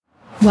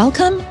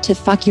Welcome to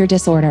Fuck Your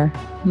Disorder.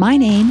 My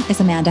name is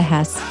Amanda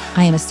Hess.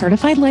 I am a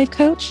certified life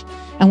coach.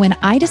 And when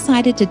I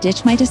decided to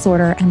ditch my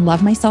disorder and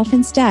love myself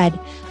instead,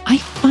 I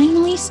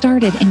finally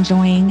started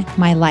enjoying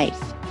my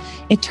life.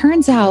 It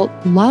turns out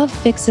love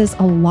fixes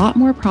a lot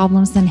more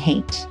problems than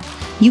hate.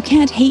 You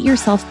can't hate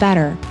yourself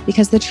better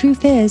because the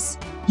truth is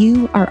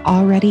you are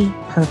already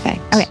perfect.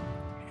 Okay.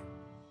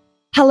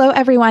 Hello,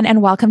 everyone,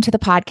 and welcome to the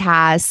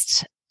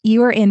podcast.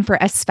 You are in for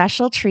a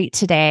special treat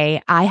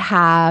today. I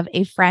have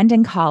a friend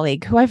and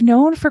colleague who I've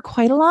known for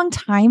quite a long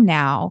time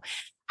now.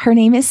 Her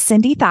name is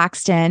Cindy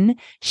Thackston.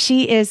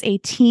 She is a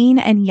teen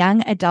and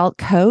young adult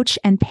coach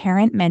and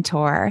parent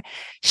mentor.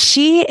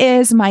 She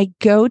is my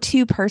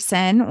go-to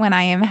person when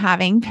I am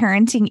having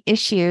parenting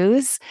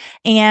issues.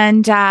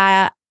 And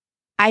I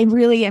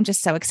really am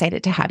just so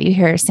excited to have you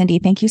here, Cindy.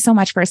 Thank you so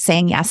much for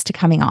saying yes to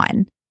coming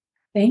on.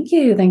 Thank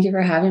you. Thank you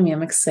for having me.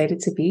 I'm excited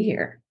to be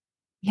here.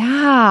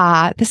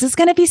 Yeah, this is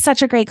going to be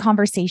such a great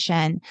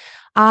conversation.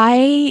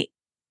 I,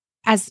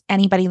 as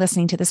anybody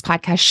listening to this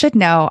podcast should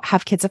know,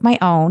 have kids of my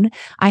own.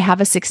 I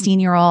have a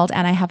 16-year-old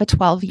and I have a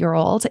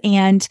 12-year-old.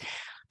 And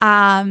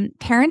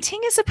parenting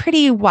is a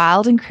pretty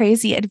wild and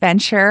crazy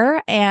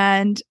adventure.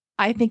 And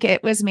I think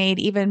it was made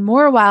even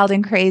more wild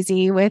and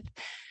crazy with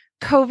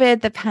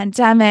COVID, the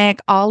pandemic,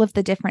 all of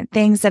the different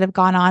things that have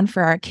gone on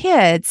for our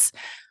kids.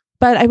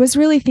 But I was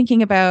really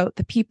thinking about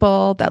the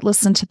people that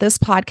listen to this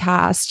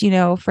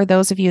podcast, for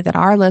those of you that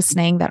are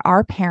listening, that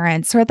are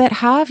parents or that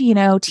have,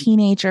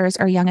 teenagers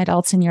or young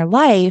adults in your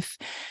life.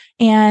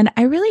 And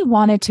I really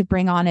wanted to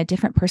bring on a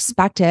different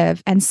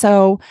perspective. And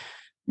so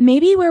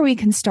maybe where we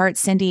can start,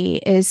 Cindy,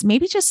 is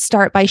maybe just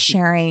start by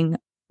sharing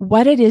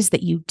what it is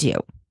that you do.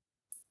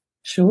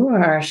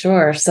 Sure.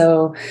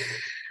 So,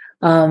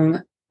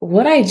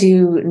 what I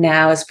do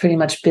now has pretty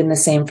much been the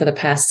same for the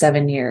past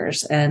 7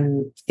 years,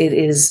 and it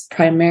is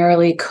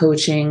primarily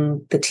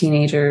coaching the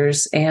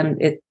teenagers, and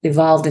it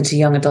evolved into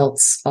young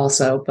adults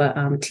also, but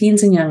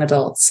teens and young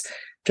adults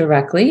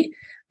directly,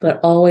 but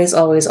always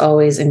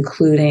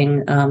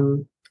including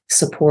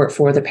support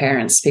for the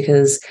parents,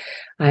 because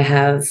I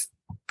have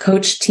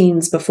coached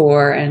teens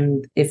before,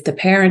 and if the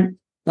parent,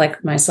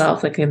 like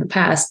myself, like in the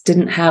past,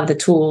 didn't have the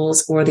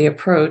tools or the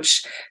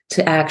approach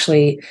to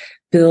actually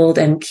build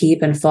and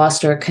keep and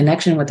foster a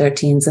connection with their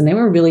teens, and they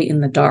were really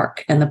in the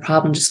dark, and the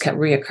problem just kept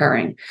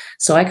reoccurring.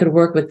 So I could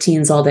work with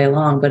teens all day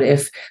long, but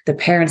if the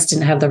parents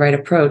didn't have the right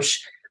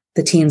approach,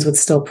 the teens would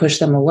still push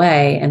them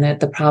away, and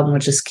the problem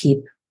would just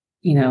keep,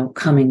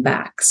 coming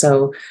back.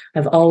 So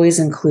I've always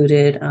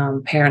included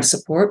parent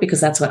support,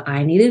 because that's what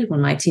I needed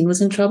when my teen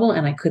was in trouble,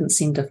 and I couldn't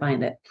seem to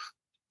find it.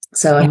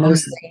 So I'm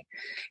mostly,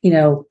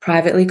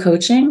 privately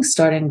coaching,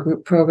 starting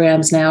group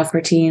programs now for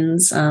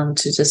teens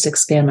to just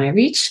expand my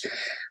reach.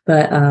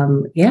 But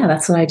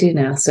that's what I do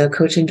now. So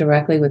coaching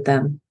directly with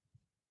them.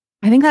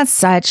 I think that's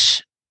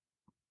such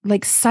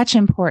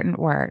important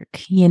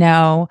work.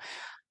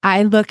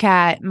 I look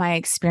at my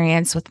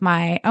experience with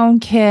my own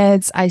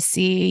kids. I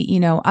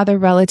see, other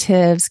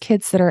relatives,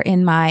 kids that are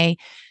in my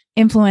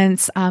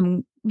influence,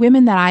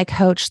 women that I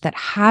coach that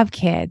have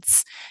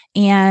kids.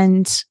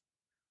 And,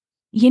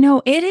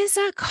 it is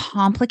a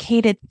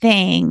complicated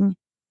thing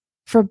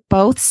for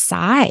both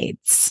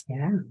sides.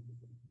 Yeah,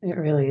 it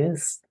really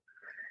is.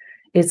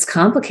 It's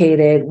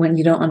complicated when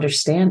you don't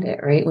understand it,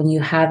 right? When you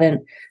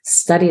haven't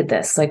studied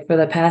this, like for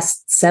the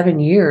past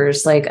 7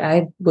 years, like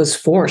I was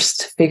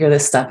forced to figure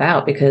this stuff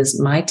out because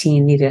my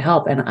teen needed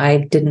help and I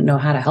didn't know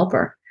how to help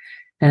her.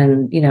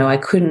 And, I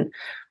couldn't,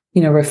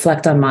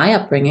 reflect on my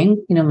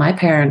upbringing. My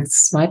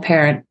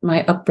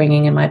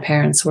upbringing and my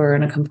parents were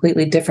in a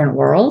completely different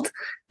world,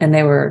 and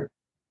they were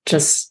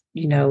just,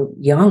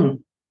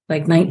 young,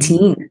 like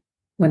 19.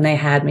 When they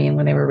had me and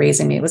when they were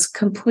raising me. It was a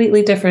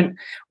completely different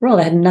world.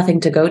 I had nothing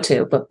to go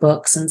to but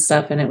books and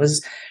stuff, and it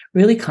was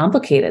really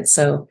complicated.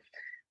 So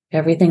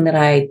everything that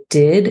I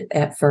did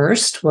at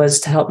first was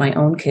to help my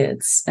own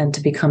kids and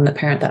to become the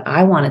parent that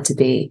I wanted to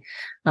be.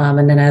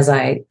 And then as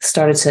I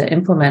started to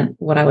implement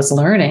what I was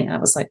learning, I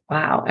was like,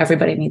 wow,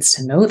 everybody needs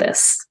to know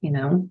this,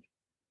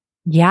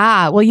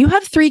 Yeah. Well, you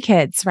have 3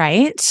 kids,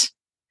 right?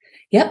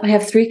 Yep. I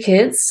have 3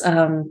 kids,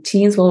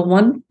 teens. Well,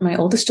 my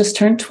oldest just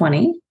turned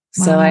 20.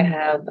 Wow. So I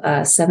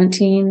have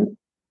 17,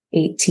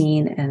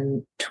 18,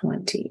 and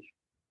 20.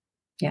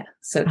 Yeah.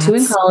 So 2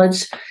 in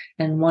college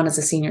and 1 is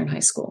a senior in high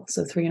school.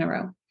 So 3 in a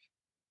row.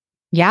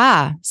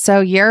 Yeah. So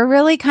you're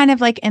really kind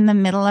of like in the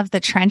middle of the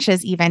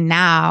trenches even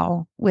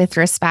now with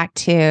respect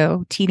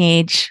to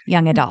teenage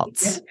young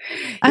adults.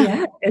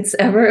 Yeah, it's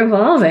ever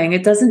evolving.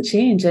 It doesn't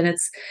change. And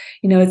it's,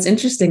 it's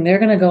interesting. They're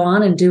going to go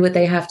on and do what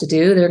they have to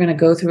do. They're going to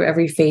go through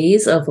every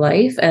phase of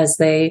life as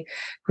they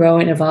grow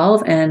and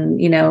evolve.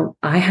 And,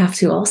 I have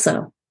to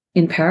also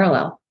in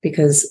parallel,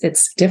 because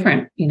it's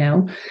different,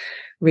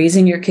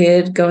 raising your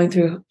kid, going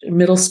through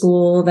middle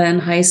school, then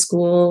high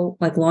school,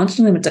 like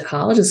launching them into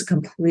college is a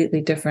completely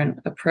different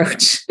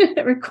approach.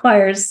 It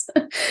requires,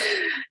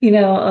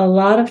 a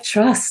lot of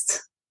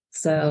trust.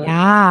 So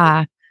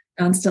yeah,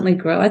 constantly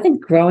grow. I think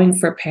growing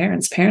for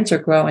parents are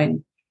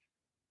growing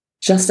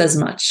just as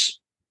much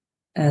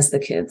as the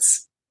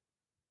kids.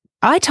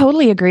 I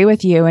totally agree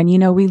with you. And,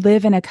 we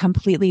live in a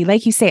completely,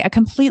 like you say, a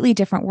completely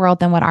different world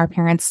than what our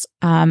parents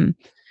kind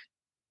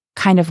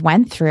of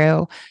went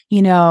through.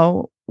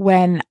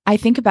 When I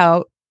think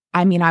about,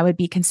 I would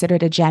be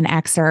considered a Gen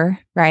Xer,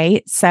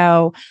 right?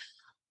 So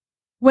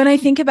when I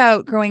think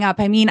about growing up,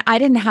 I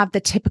didn't have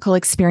the typical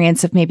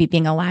experience of maybe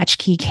being a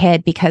latchkey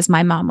kid because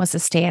my mom was a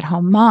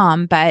stay-at-home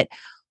mom. But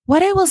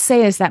what I will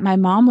say is that my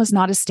mom was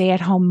not a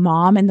stay-at-home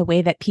mom in the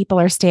way that people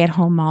are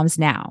stay-at-home moms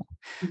now.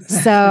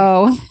 Exactly.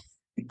 So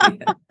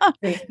Yeah,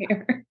 same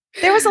here.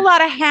 there was a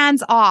lot of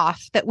hands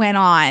off that went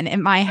on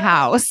in my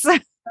house.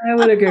 I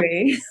would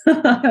agree.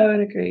 I would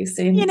agree.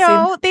 Same.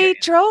 They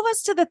drove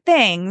us to the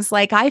things.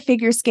 Like I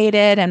figure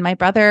skated and my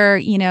brother,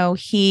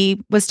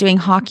 he was doing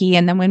hockey.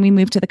 And then when we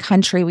moved to the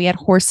country, we had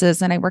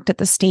horses and I worked at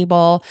the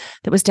stable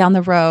that was down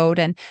the road.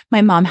 And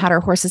my mom had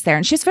her horses there.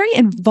 And she's very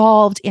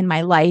involved in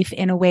my life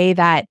in a way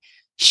that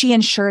she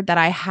ensured that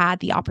I had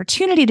the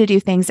opportunity to do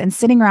things. And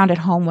sitting around at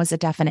home was a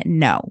definite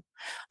no.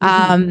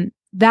 Mm-hmm.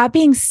 That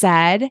being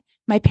said,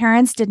 my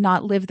parents did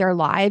not live their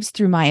lives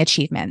through my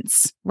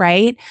achievements,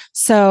 right?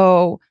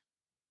 So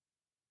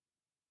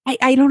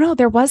I don't know,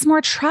 there was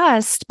more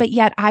trust, but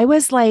yet I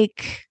was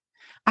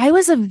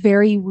a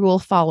very rule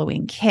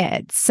following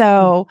kid.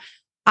 So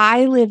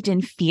I lived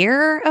in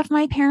fear of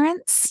my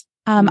parents.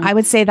 Mm-hmm. I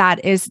would say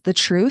that is the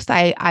truth.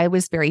 I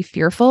was very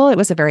fearful. It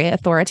was a very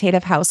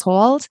authoritative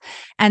household.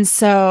 And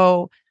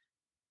so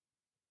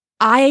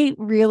I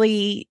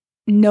really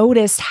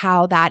noticed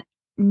how that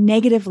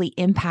negatively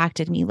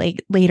impacted me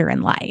later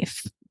in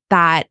life.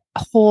 That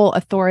whole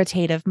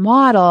authoritative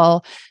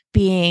model,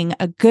 being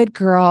a good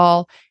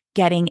girl,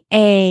 getting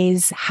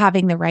A's,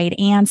 having the right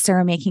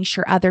answer, making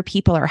sure other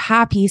people are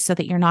happy so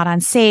that you're not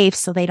unsafe,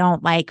 so they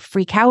don't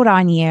freak out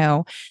on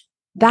you.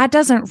 That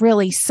doesn't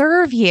really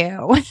serve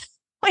you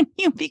when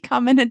you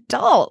become an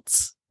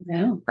adult.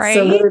 No. Right?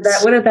 So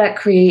what did that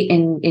create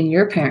in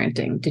your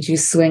parenting? Did you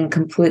swing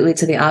completely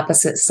to the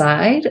opposite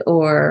side,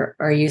 or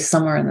are you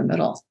somewhere in the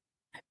middle?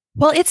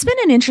 Well, it's been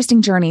an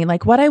interesting journey.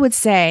 Like what I would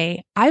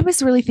say, I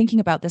was really thinking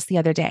about this the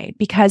other day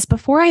because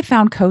before I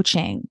found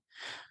coaching,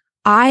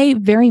 I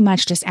very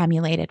much just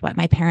emulated what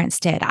my parents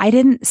did. I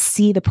didn't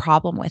see the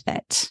problem with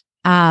it.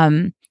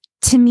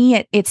 To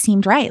me, it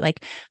seemed right.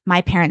 Like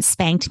my parents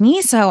spanked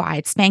me, so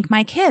I'd spank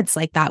my kids.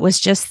 Like that was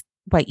just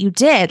what you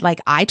did.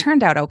 Like I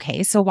turned out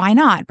okay, so why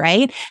not,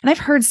 right? And I've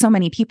heard so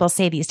many people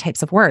say these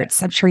types of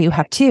words. I'm sure you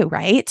have too,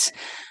 right?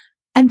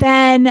 And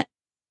then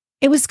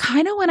it was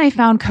kind of when I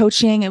found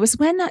coaching, it was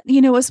when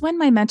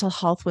my mental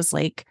health was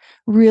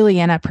really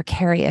in a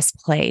precarious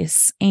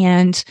place.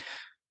 And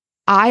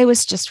I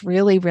was just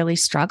really, really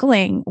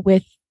struggling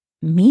with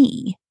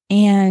me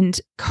and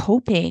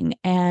coping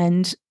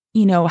and,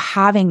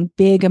 having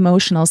big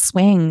emotional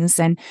swings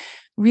and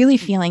really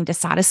feeling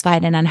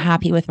dissatisfied and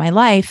unhappy with my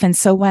life. And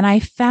so when I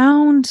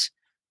found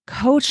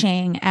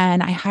coaching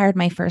and I hired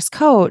my first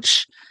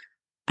coach,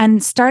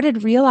 and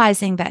started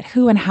realizing that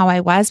who and how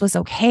I was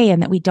okay,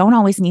 and that we don't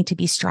always need to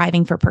be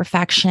striving for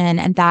perfection,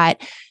 and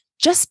that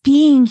just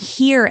being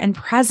here and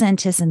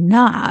present is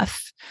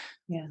enough.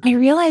 Yeah. I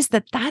realized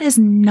that that is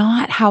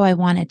not how I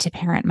wanted to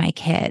parent my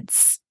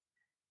kids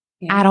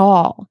at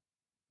all.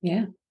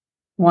 Yeah.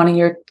 Wanting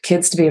your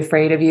kids to be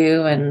afraid of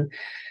you. And,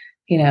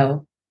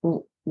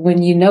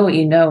 when you know what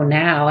you know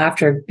now,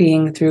 after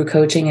being through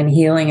coaching and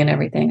healing and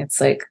everything, it's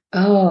like,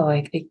 oh,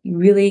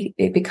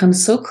 it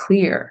becomes so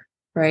clear,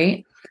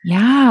 right?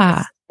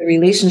 Yeah. The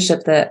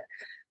relationship that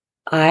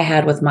I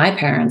had with my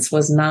parents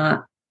was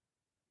not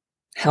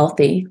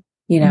healthy.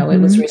 It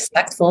was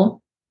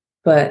respectful,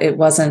 but it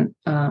wasn't,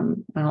 I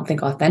don't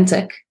think,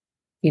 authentic,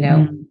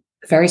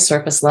 very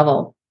surface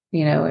level,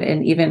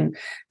 and even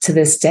to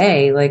this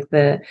day,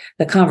 the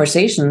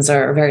conversations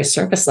are very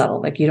surface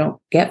level. You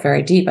don't get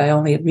very deep. I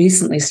only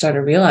recently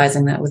started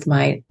realizing that with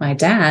my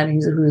dad,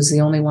 who's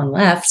the only one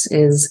left,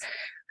 is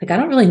I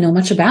don't really know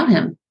much about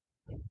him.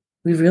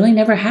 We really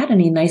never had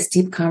any nice,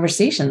 deep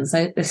conversations.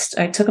 I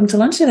took him to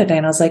lunch the other day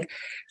and I was like,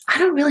 I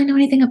don't really know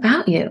anything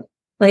about you.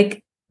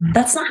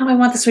 That's not how I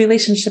want this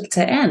relationship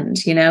to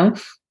end,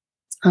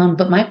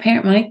 But my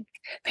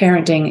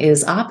parenting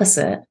is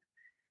opposite.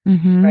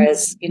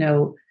 Whereas,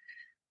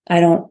 I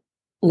don't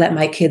let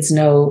my kids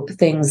know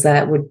things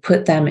that would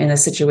put them in a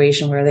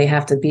situation where they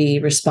have to be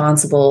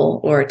responsible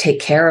or take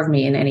care of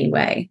me in any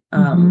way.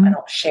 I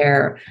don't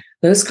share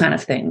those kind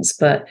of things,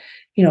 but,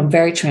 I'm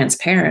very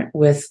transparent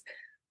with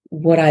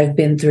what I've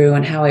been through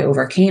and how I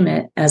overcame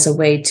it as a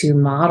way to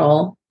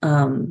model,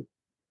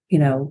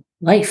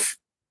 life.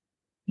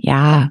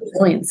 Yeah.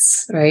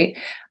 Resilience, right?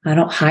 I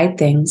don't hide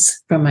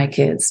things from my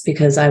kids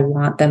because I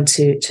want them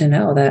to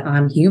know that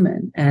I'm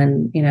human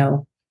and,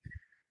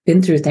 been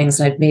through things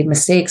and I've made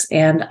mistakes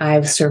and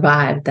I've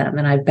survived them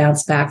and I've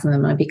bounced back from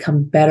them. I've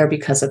become better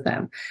because of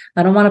them.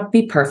 I don't want to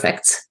be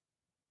perfect,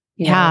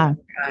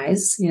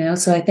 guys,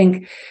 so I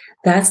think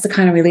that's the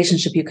kind of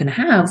relationship you can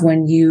have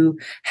when you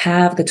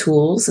have the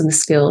tools and the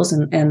skills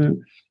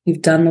and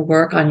you've done the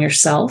work on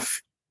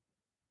yourself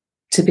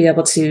to be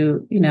able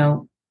to,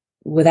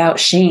 without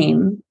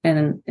shame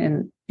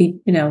and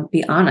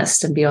be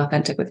honest and be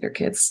authentic with your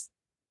kids.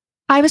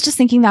 I was just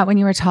thinking that when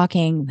you were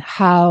talking,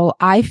 how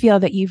I feel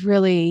that you've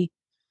really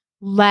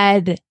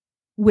led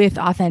with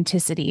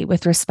authenticity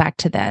with respect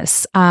to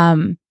this.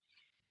 I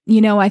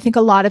think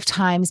a lot of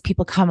times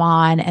people come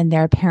on and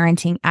they're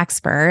parenting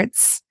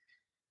experts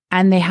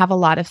and they have a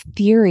lot of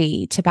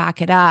theory to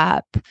back it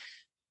up.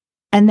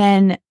 And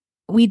then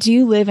we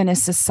do live in a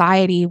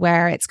society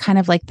where it's kind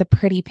of like the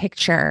pretty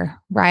picture,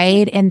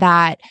 right? In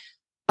that,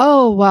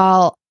 oh,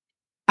 well,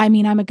 I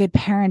mean, I'm a good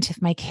parent if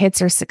my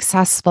kids are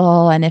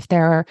successful and if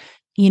they're,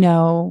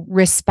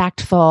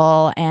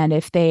 respectful and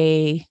if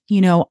they,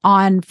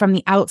 on from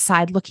the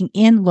outside looking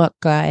in look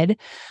good.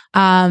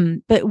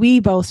 But we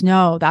both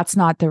know that's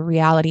not the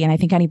reality. And I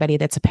think anybody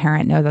that's a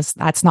parent knows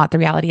that's not the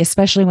reality,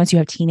 especially once you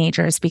have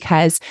teenagers,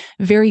 because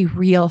very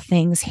real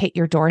things hit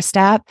your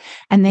doorstep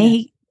and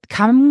they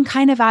come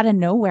kind of out of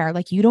nowhere.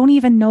 Like you don't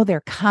even know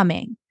they're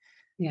coming.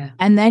 Yeah.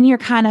 And then you're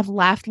kind of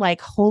left like,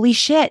 holy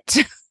shit.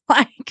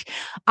 Like,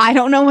 I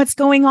don't know what's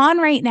going on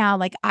right now.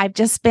 Like, I've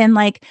just been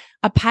like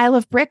a pile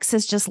of bricks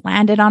has just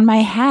landed on my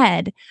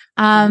head.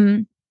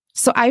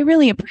 So I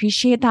really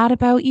appreciate that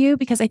about you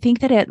because I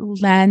think that it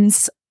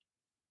lends,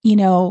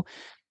 I'm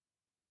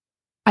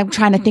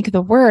trying to think of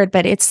the word,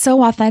 but it's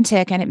so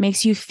authentic and it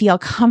makes you feel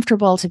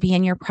comfortable to be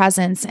in your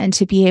presence and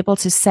to be able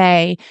to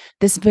say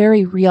this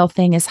very real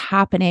thing is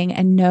happening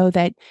and know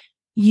that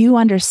you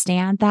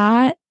understand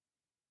that.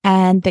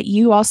 And that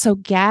you also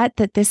get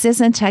that this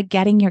isn't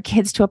getting your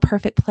kids to a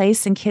perfect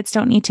place and kids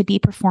don't need to be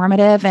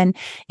performative. And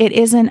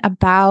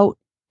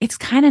it's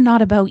kind of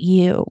not about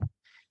you.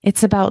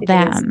 It's about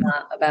them. It's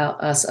not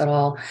about us at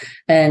all.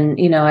 And,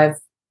 I've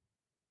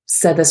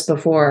said this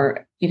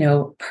before,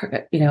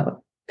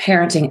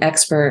 parenting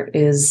expert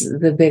is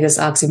the biggest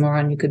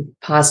oxymoron you could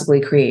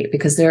possibly create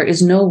because there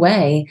is no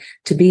way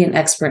to be an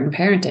expert in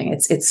parenting.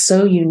 It's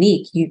so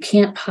unique. You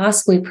can't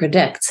possibly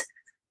predict,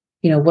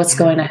 what's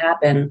going to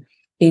happen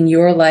in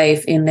your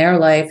life, in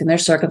their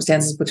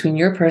circumstances, between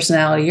your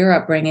personality, your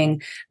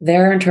upbringing,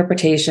 their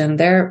interpretation,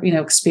 their,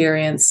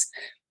 experience,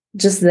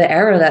 just the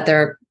era that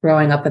they're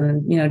growing up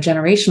in,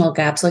 generational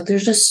gaps. Like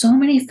there's just so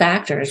many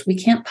factors. We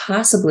can't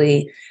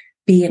possibly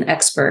be an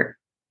expert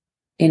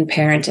in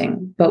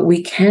parenting, but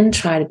we can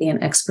try to be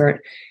an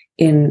expert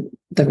in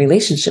the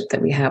relationship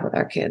that we have with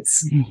our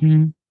kids.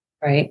 Mm-hmm.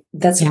 Right?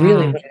 That's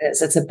really what it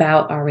is. It's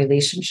about our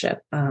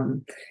relationship.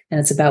 And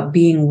it's about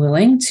being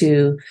willing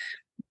to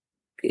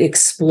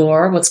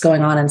explore what's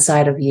going on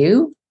inside of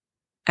you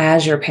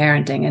as you're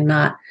parenting and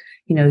not,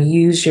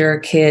 use your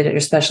kid, or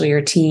especially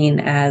your teen,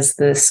 as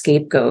the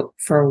scapegoat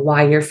for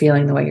why you're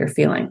feeling the way you're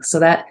feeling. So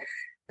that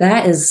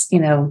is,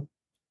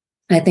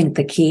 I think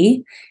the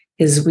key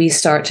is we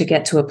start to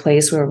get to a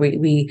place where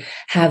we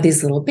have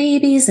these little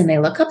babies and they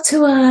look up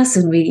to us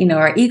and we,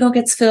 our ego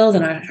gets filled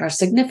and our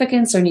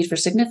significance, our need for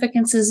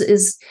significance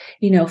is,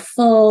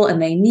 full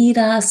and they need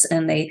us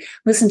and they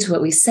listen to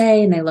what we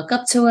say and they look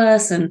up to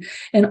us and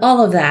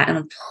all of that.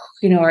 And,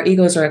 our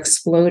egos are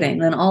exploding.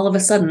 Then all of a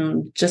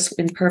sudden, just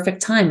in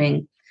perfect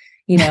timing,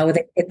 they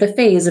hit the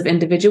phase of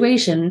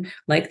individuation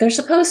like they're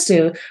supposed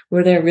to,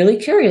 where they're really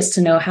curious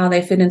to know how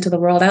they fit into the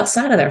world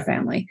outside of their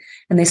family.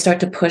 And they start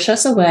to push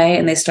us away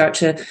and they start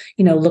to,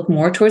 look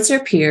more towards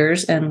their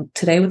peers. And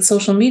today with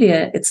social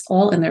media, it's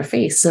all in their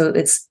face. So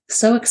it's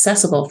so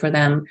accessible for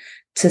them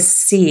to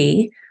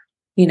see,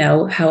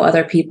 how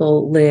other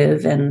people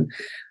live. And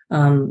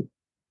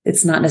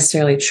it's not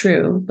necessarily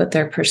true, but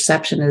their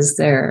perception is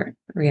their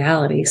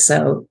reality.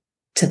 So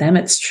to them,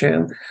 it's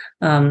true.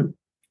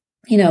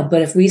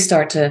 But if we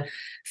start to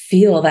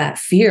feel that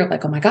fear,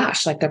 like, oh my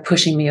gosh, like they're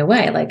pushing me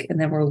away, and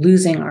then we're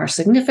losing our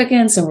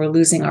significance and we're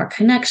losing our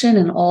connection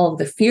and all of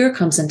the fear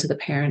comes into the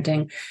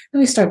parenting, and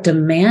we start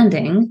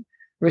demanding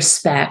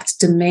respect,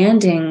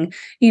 demanding,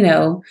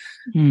 help.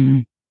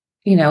 And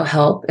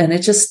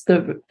it just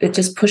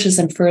pushes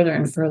them further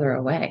and further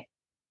away.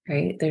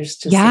 Right.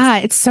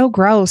 It's so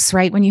gross,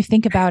 right? When you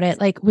think about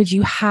it, like, would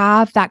you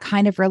have that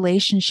kind of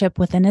relationship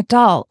with an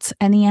adult?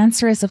 And the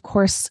answer is, of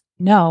course,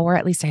 no, or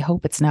at least I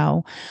hope it's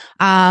no.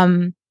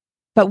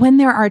 But when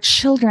there are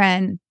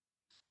children,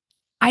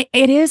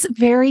 it is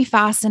very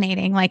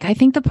fascinating. Like, I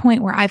think the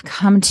point where I've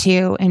come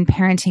to in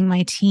parenting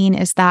my teen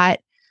is that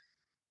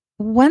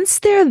once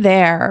they're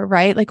there,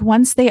 right? Like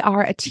once they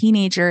are a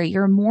teenager,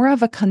 you're more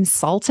of a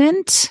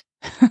consultant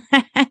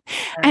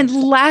and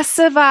less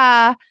of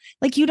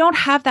you don't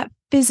have that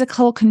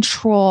physical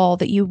control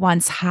that you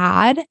once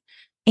had.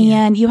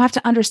 And you have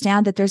to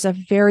understand that there's a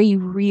very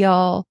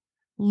real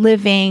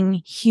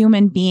living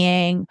human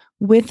being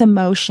with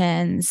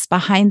emotions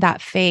behind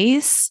that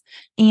face.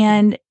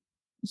 And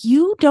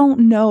you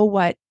don't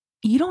know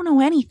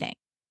anything.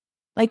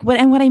 Like what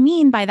I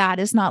mean by that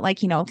is not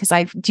like, because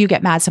I do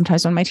get mad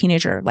sometimes when my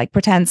teenager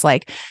pretends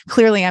like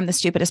clearly I'm the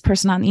stupidest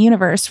person on the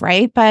universe.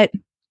 Right. But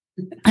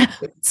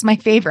it's my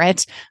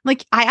favorite.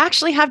 Like I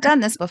actually have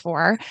done this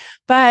before,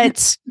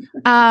 but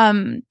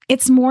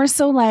it's more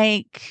so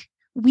like,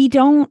 we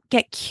don't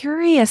get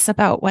curious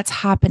about what's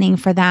happening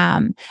for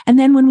them. And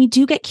then when we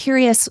do get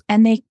curious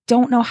and they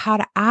don't know how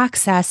to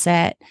access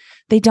it,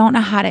 they don't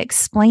know how to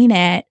explain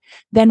it,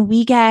 then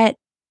we get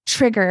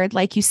triggered.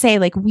 Like you say,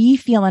 like we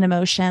feel an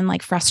emotion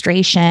like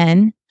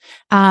frustration.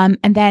 And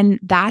then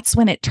that's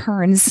when it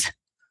turns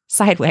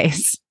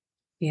sideways.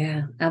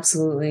 Yeah,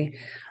 absolutely.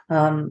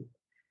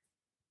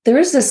 There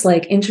is this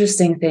like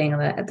interesting thing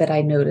that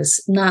I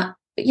notice, not,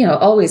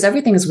 always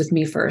everything is with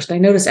me first. I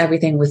notice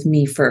everything with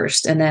me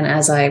first. And then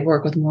as I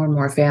work with more and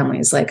more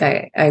families, like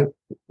I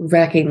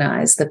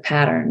recognize the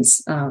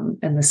patterns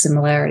and the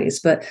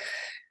similarities. But,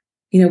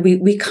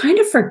 we kind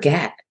of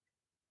forget,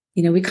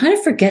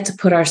 to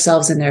put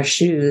ourselves in their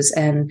shoes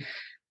and,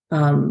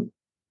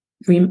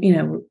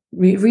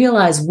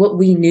 realize what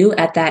we knew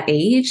at that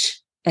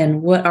age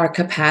and what our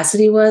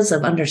capacity was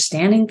of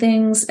understanding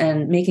things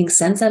and making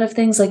sense out of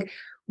things. Like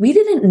we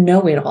didn't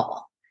know it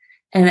all.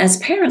 And as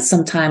parents,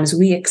 sometimes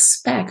we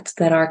expect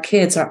that our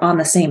kids are on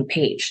the same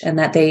page and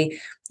that they,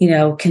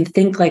 can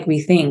think like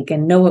we think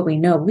and know what we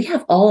know. We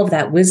have all of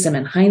that wisdom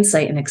and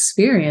hindsight and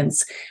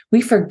experience.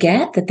 We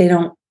forget that they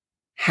don't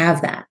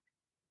have that.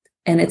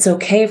 And it's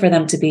okay for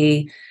them to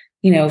be,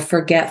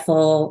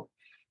 forgetful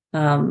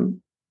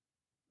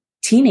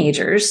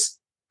teenagers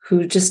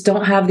who just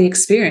don't have the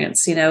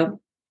experience.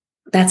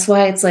 That's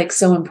why it's like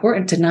so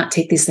important to not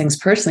take these things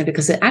personally,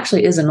 because it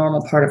actually is a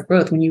normal part of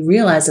growth when you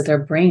realize that their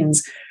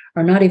brains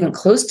are not even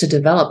close to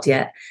developed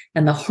yet.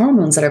 And the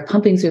hormones that are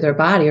pumping through their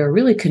body are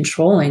really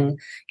controlling,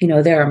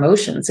 their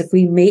emotions. If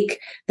we make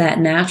that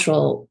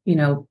natural,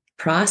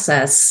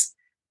 process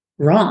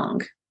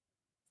wrong,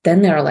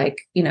 then they're like,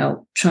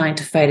 trying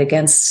to fight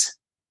against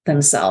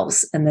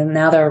themselves. And then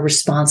now they're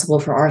responsible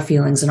for our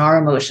feelings and our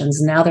emotions.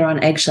 And now they're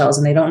on eggshells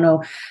and they don't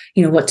know,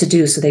 what to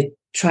do. So they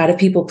try to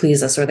people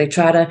please us, or they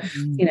try to,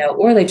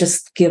 or they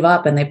just give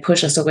up and they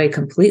push us away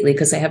completely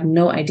because they have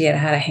no idea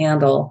how to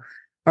handle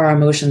our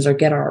emotions or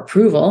get our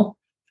approval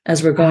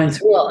as we're going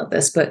through all of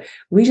this. But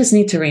we just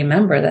need to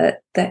remember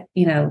that,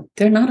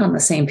 they're not on the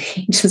same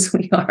page as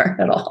we are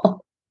at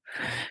all.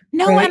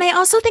 No. Right? And I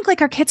also think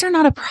like our kids are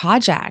not a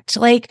project.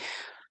 Like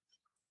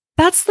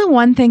that's the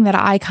one thing that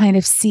I kind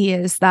of see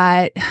is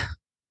that,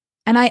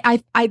 and I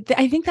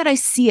think that I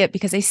see it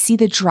because I see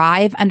the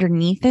drive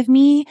underneath of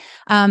me,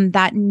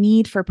 that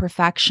need for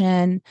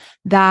perfection,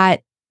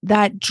 that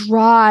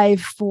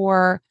drive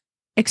for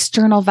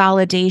external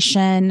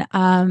validation,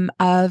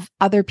 of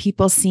other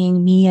people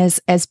seeing me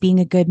as being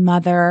a good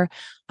mother,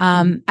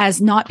 as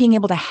not being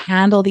able to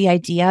handle the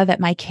idea that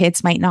my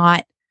kids might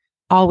not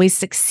always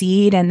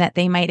succeed and that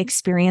they might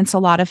experience a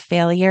lot of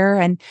failure.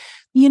 And,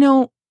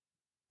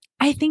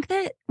 I think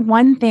that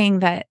one thing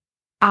that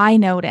I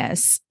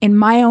notice in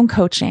my own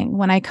coaching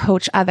when I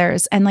coach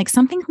others, and like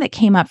something that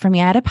came up for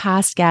me, I had a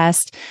past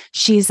guest.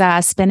 She's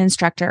a spin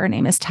instructor. Her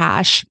name is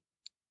Tash.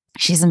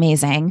 She's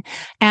amazing.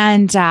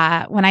 And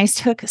when I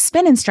took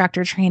spin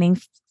instructor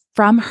training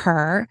from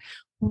her,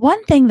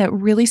 one thing that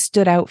really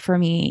stood out for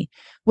me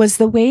was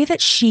the way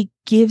that she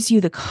gives you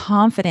the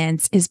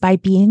confidence is by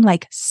being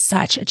like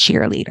such a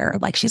cheerleader.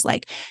 Like she's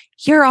like,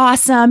 you're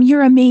awesome.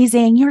 You're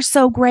amazing. You're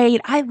so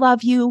great. I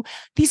love you.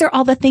 These are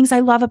all the things I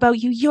love about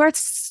you. You're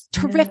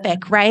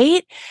terrific.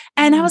 Right.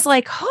 And I was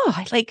like,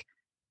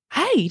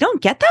 you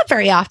don't get that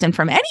very often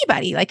from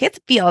anybody. Like it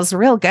feels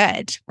real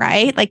good,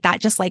 right? Like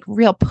that just like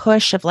real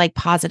push of like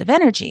positive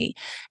energy.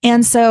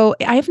 And so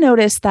I've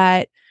noticed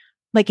that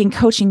like in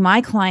coaching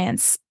my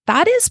clients,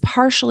 that is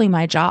partially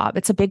my job.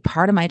 It's a big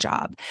part of my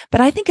job.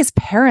 But I think as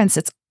parents,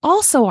 it's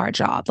also our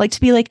job, like to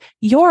be like,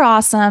 you're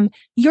awesome.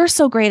 You're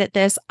so great at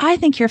this. I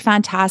think you're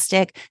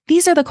fantastic.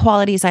 These are the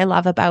qualities I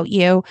love about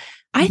you.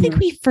 I think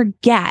we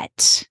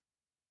forget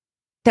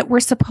that we're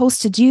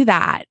supposed to do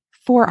that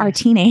for our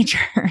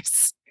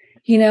teenagers.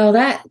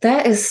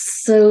 That is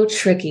so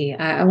tricky.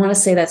 I want to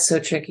say that's so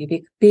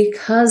tricky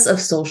because of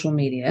social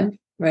media,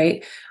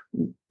 right?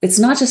 It's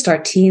not just our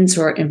teens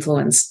who are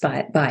influenced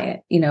by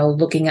it,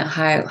 looking at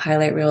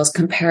highlight reels,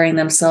 comparing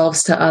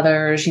themselves to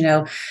others,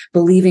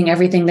 believing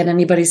everything that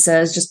anybody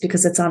says just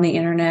because it's on the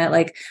internet.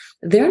 Like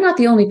they're not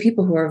the only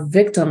people who are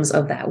victims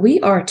of that. We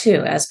are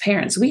too, as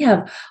parents. We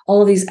have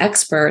all of these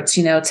experts,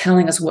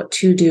 telling us what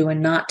to do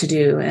and not to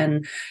do.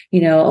 And,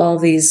 all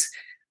these,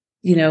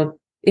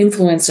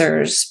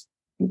 influencers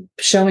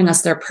showing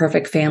us their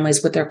perfect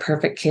families with their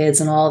perfect kids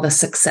and all the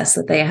success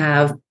that they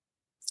have.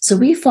 So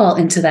we fall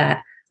into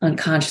that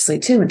unconsciously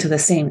too, into the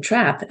same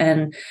trap.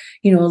 And,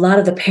 a lot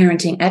of the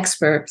parenting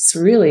experts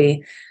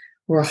really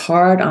were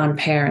hard on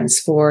parents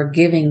for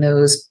giving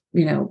those,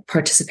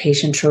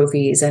 participation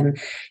trophies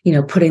and,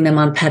 putting them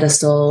on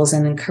pedestals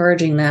and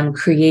encouraging them,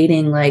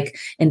 creating like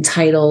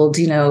entitled,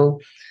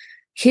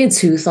 kids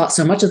who thought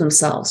so much of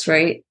themselves.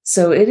 Right.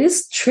 So it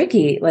is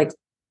tricky. Like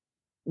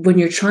when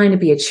you're trying to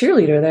be a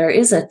cheerleader, there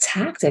is a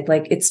tactic.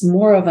 Like it's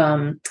more of,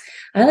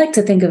 I like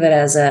to think of it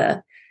as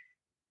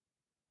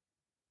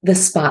the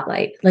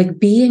spotlight, like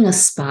being a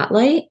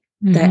spotlight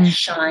that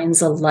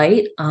shines a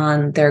light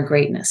on their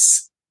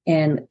greatness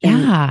and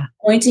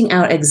pointing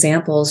out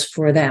examples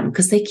for them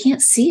because they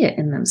can't see it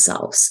in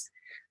themselves.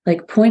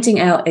 like pointing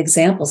out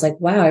examples like,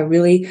 wow, I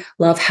really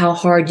love how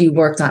hard you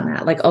worked on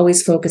that. Like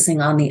always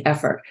focusing on the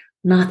effort,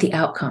 not the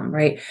outcome,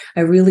 right?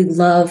 I really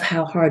love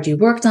how hard you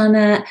worked on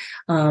that.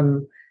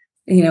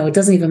 It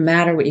doesn't even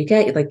matter what you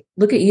get. Like,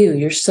 look at you.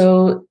 You're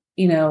so,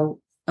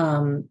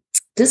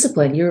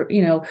 disciplined.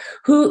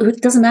 Who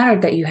it doesn't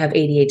matter that you have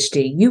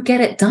ADHD. You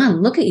get it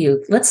done. Look at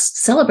you. Let's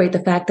celebrate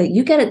the fact that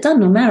you get it done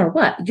no matter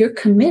what. You're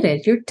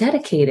committed. You're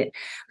dedicated.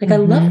 Like, I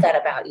love that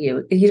about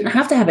you. You don't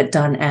have to have it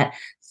done at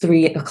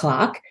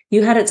 3:00.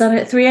 You had it done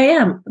at 3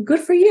 a.m. Good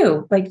for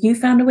you. Like, you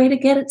found a way to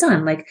get it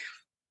done. Like,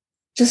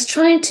 just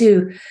trying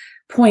to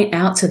point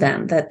out to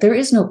them that there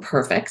is no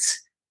perfect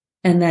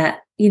and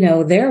that,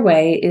 their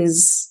way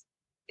is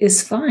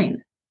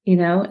fine,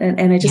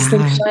 and I just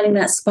think shining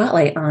that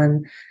spotlight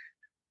on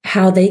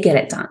how they get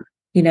it done,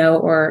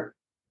 or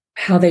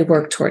how they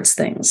work towards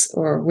things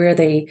or where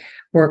they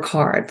work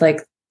hard. Like,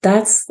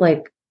 that's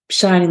like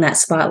shining that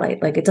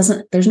spotlight. Like,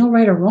 there's no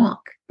right or wrong,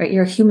 right?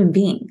 You're a human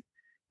being.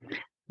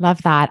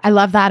 Love that. I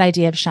love that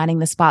idea of shining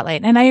the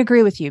spotlight. And I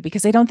agree with you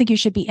because I don't think you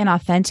should be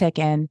inauthentic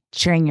in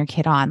cheering your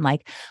kid on.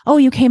 Like, oh,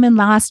 you came in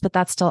last, but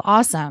that's still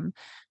awesome.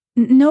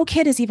 No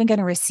kid is even going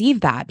to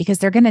receive that because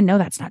they're going to know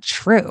that's not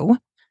true.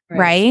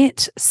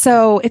 Right.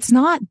 So it's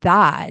not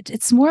that.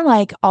 It's more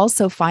like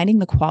also finding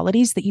the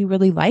qualities that you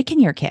really like in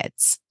your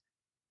kids.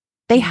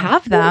 They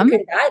have them. You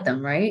can guide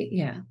them, right?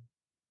 Yeah.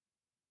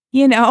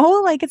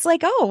 Like, it's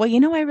like, oh,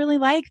 well, I really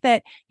like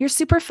that you're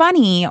super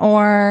funny,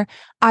 or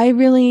I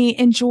really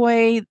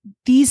enjoy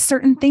these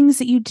certain things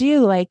that you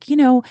do. Like,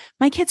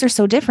 my kids are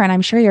so different.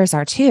 I'm sure yours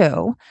are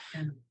too.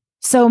 Yeah.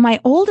 So my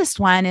oldest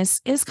one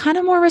is kind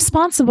of more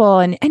responsible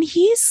and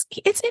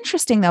it's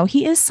interesting though.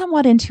 He is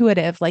somewhat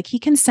intuitive. Like, he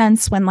can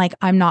sense when like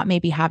I'm not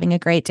maybe having a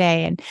great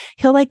day, and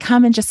he'll like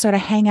come and just sort of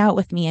hang out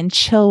with me and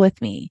chill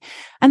with me.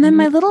 And then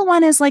my little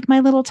one is like my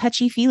little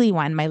touchy-feely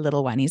one. My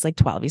little one, he's like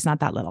 12. He's not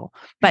that little,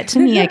 but to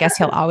me, I guess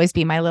he'll always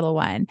be my little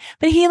one.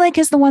 But he like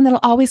is the one that'll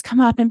always come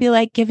up and be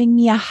like giving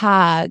me a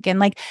hug, and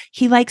like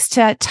he likes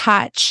to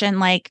touch and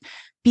like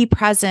be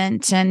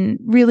present, and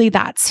really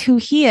that's who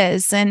he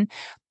is. And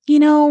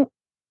I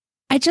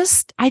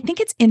think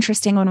it's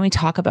interesting when we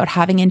talk about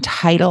having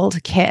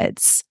entitled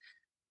kids.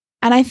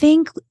 And I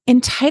think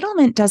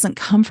entitlement doesn't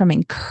come from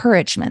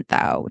encouragement,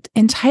 though.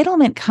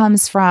 Entitlement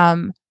comes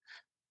from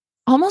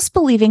almost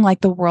believing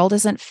like the world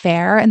isn't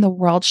fair and the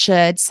world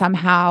should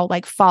somehow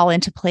like fall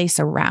into place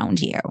around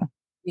you.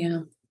 Yeah.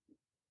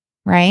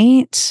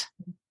 Right?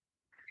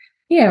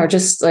 Yeah. Or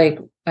just like,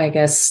 I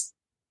guess,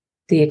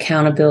 the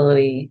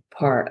accountability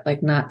part,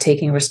 like not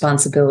taking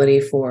responsibility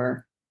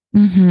for,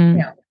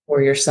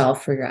 for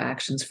yourself, for your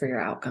actions, for your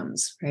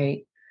outcomes,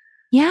 right?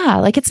 Yeah,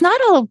 like it's not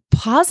all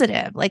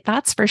positive, like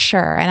that's for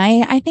sure. And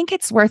I think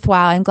it's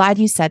worthwhile. I'm glad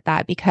you said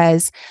that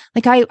because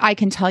like I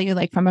can tell you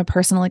like from a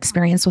personal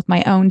experience with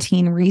my own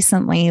teen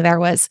recently, there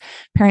was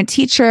parent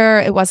teacher.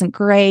 It wasn't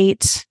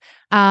great.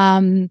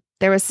 There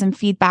was some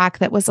feedback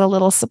that was a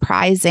little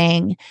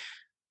surprising.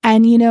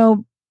 And,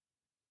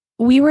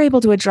 we were able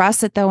to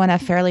address it though in a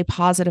fairly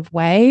positive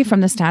way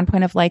from the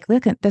standpoint of like,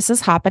 look, this is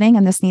happening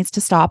and this needs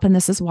to stop and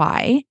this is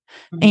why.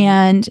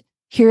 And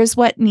here's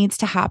what needs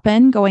to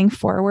happen going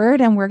forward.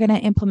 And we're going to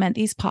implement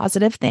these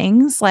positive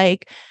things.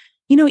 Like,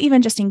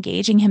 even just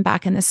engaging him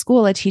back in the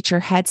school, a teacher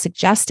had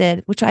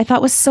suggested, which I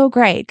thought was so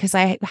great because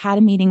I had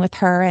a meeting with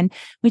her and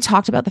we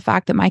talked about the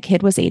fact that my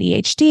kid was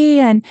ADHD.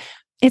 And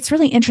it's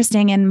really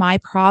interesting in my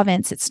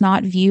province, it's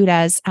not viewed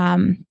as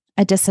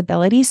a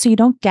disability. So you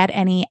don't get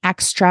any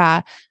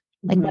extra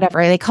like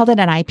whatever they called it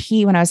an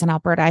IP when I was in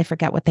Alberta. I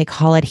forget what they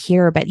call it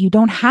here, but you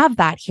don't have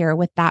that here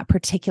with that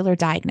particular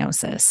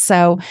diagnosis.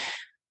 So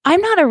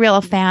I'm not a real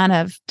fan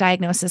of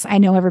diagnosis. I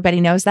know everybody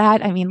knows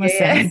that. I mean,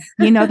 listen,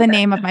 you know the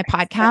name of my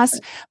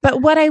podcast,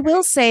 but what I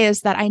will say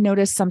is that I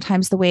notice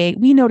sometimes the way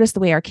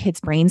our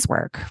kids' brains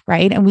work,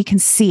 right? And we can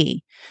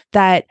see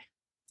that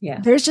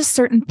there's just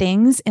certain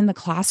things in the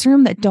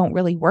classroom that don't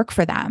really work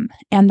for them.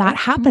 And that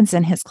happens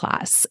in his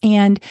class.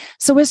 And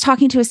so I was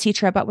talking to his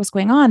teacher about what's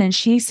going on. And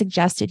she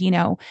suggested,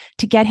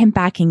 to get him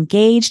back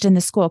engaged in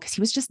the school because he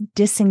was just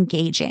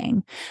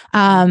disengaging.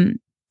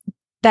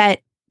 That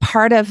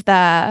part of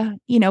the,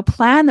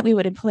 plan that we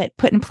would have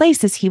put in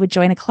place is he would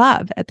join a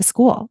club at the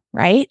school,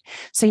 right?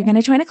 So you're going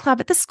to join a club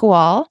at the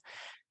school.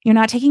 You're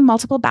not taking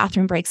multiple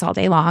bathroom breaks all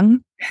day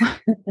long.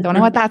 Don't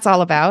know what that's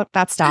all about.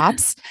 That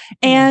stops.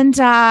 And,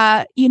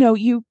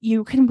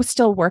 you can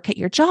still work at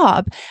your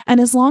job. And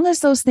as long as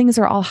those things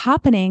are all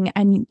happening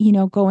and,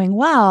 going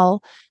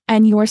well,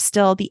 and you're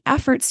still the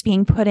efforts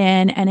being put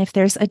in. And if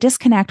there's a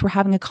disconnect, we're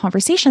having a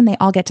conversation, they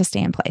all get to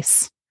stay in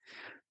place.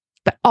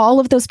 But all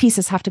of those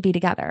pieces have to be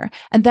together.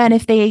 And then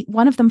if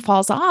one of them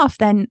falls off,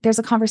 then there's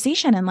a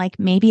conversation and like,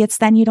 maybe it's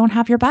then you don't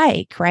have your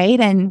bike, right?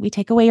 And we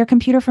take away your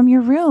computer from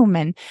your room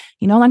and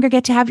you no longer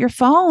get to have your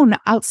phone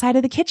outside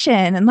of the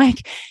kitchen and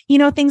like,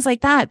 things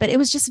like that. But it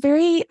was just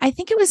I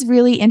think it was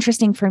really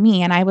interesting for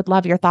me and I would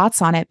love your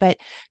thoughts on it, but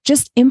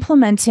just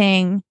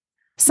implementing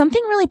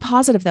something really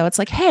positive though. It's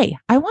like, hey,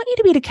 I want you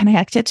to be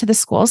connected to the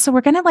school. So we're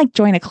going to like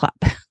join a club.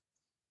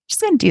 Just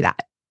going to do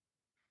that.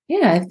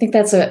 Yeah, I think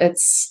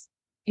it's,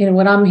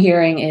 what I'm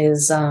hearing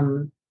is,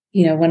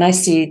 when I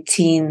see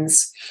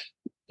teens,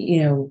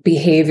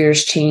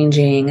 behaviors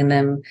changing and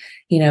then,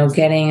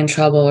 getting in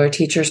trouble, or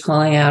teachers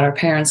calling out, or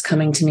parents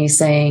coming to me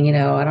saying,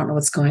 I don't know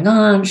what's going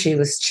on. She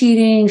was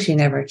cheating. She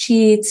never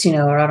cheats,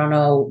 or I don't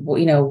know,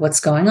 what's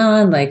going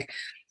on. Like,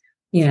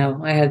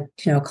 I had,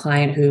 a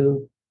client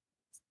who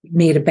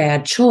made a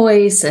bad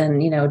choice and,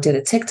 did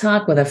a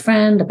TikTok with a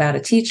friend about a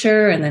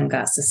teacher and then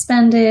got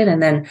suspended.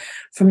 And then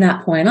from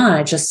that point on,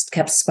 I just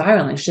kept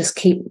spiraling. She just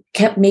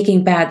kept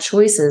making bad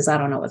choices. I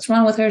don't know what's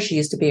wrong with her. She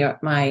used to be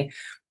my,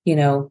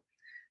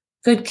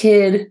 good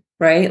kid,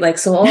 right? Like,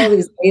 so all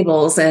these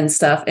labels and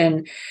stuff.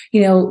 And,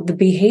 the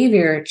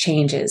behavior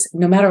changes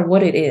no matter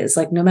what it is.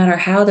 Like, no matter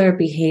how their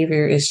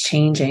behavior is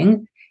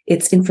changing,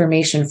 it's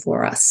information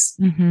for us.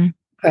 Mm-hmm.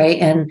 Right.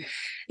 And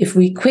if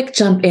we quick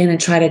jump in and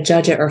try to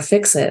judge it or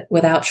fix it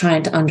without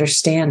trying to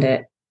understand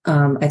it,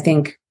 I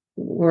think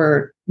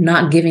we're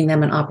not giving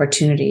them an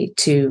opportunity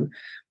to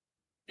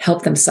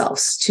help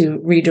themselves, to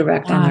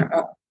redirect on their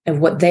own and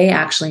what they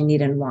actually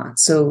need and want.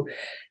 So,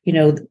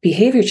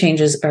 behavior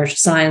changes are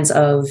signs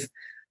of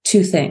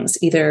two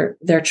things. Either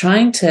they're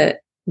trying to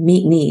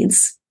meet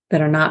needs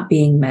that are not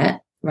being met,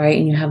 right?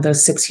 And you have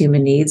those 6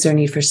 human needs or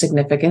need for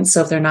significance.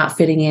 So if they're not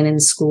fitting in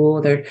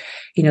school, they're,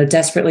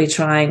 desperately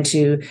trying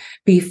to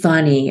be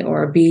funny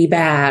or be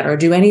bad or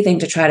do anything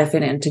to try to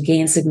fit in, to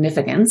gain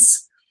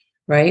significance,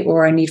 right?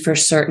 Or a need for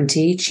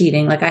certainty,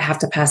 cheating. Like, I have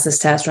to pass this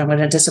test or I'm going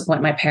to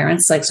disappoint my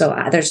parents. Like, so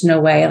there's no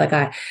way, like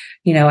I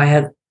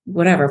have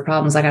whatever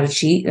problems, I got to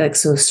cheat. Like,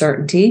 so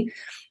certainty.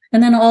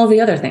 And then all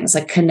the other things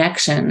like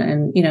connection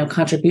and,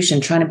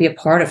 contribution, trying to be a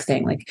part of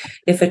thing. Like,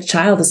 if a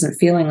child isn't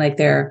feeling like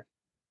they're,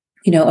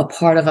 a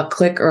part of a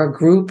clique or a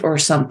group or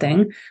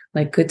something,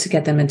 like, good to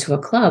get them into a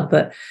club,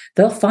 but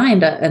they'll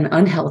find an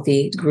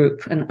unhealthy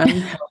group, an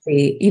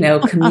unhealthy,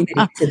 community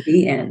to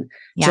be in,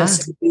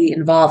 just to be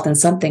involved in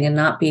something and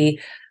not be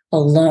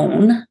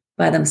alone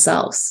by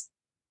themselves.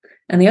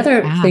 And the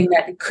other thing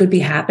that could be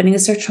happening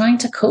is they're trying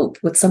to cope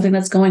with something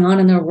that's going on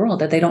in their world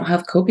that they don't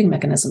have coping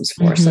mechanisms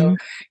for. Mm-hmm.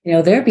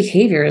 So, their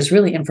behavior is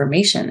really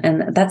information.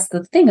 And that's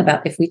the thing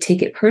about, if we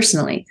take it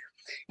personally,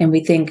 and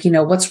we think,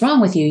 what's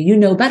wrong with you? You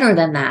know better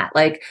than that.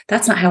 Like,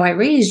 that's not how I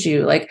raised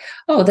you. Like,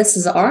 oh, this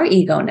is our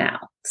ego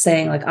now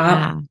saying, like,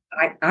 I'm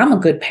a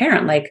good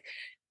parent. Like,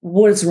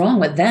 what is wrong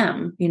with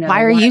them?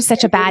 Why are you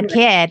such a bad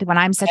kid when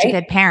I'm such a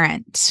good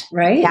parent?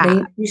 Right.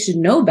 Yeah. You should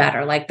know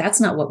better. Like,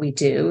 that's not what we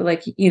do.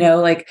 Like,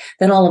 like,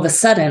 then all of a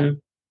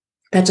sudden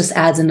that just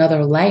adds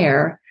another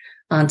layer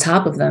on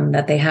top of them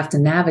that they have to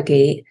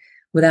navigate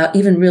without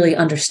even really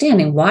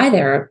understanding why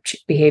their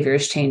behavior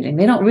is changing.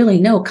 They don't really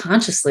know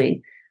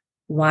consciously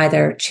why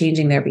they're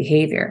changing their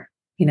behavior,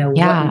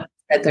 what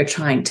that they're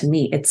trying to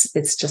meet.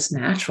 It's just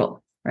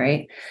natural.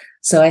 Right.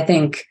 So I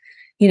think,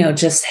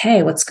 just,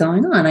 hey, what's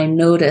going on? I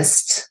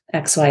noticed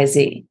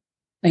XYZ.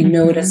 I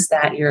noticed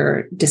that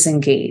you're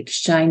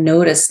disengaged. I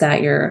noticed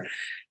that you're,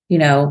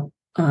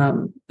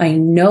 I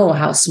know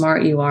how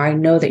smart you are. I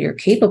know that you're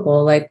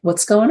capable. Like,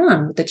 what's going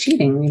on with the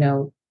cheating?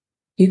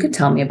 You could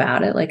tell me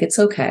about it. Like, it's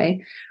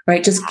okay.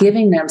 Right. Just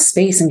giving them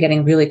space and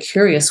getting really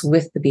curious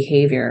with the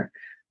behavior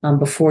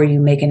before you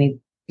make any,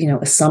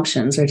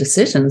 assumptions or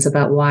decisions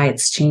about why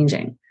it's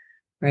changing.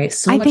 Right.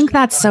 So I think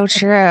that's so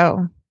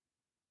true.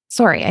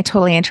 Sorry, I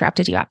totally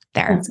interrupted you up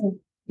there.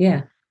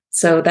 Yeah.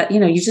 So that,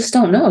 you just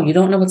don't know. You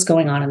don't know what's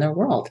going on in their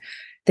world.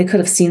 They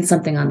could have seen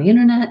something on the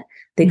internet.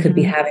 They could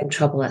be having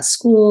trouble at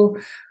school.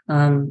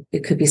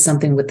 It could be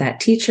something with that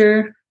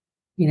teacher.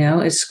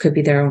 It could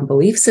be their own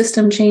belief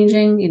system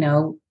changing,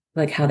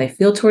 like how they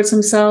feel towards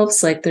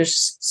themselves. Like,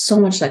 there's so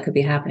much that could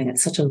be happening at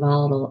such a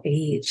volatile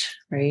age,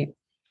 right?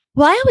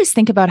 Well, I always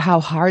think about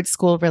how hard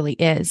school really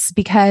is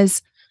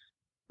because,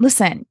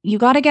 listen, you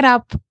got to get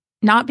up,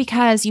 not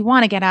because you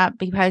want to get up,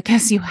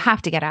 because you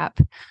have to get up.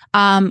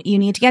 You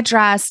need to get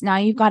dressed. Now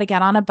you've got to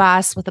get on a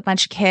bus with a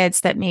bunch of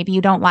kids that maybe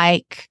you don't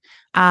like,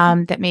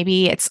 that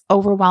maybe it's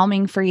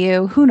overwhelming for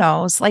you. Who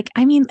knows? Like,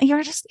 I mean, you're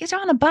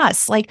on a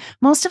bus. Like,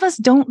 most of us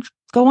don't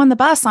go on the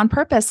bus on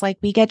purpose. Like,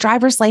 we get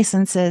driver's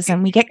licenses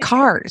and we get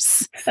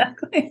cars.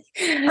 Exactly.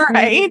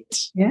 Right?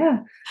 Yeah.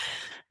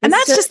 And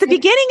that's just the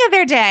beginning of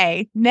their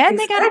day. Then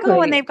they got to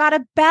go and they've got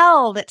a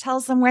bell that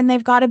tells them when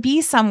they've got to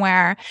be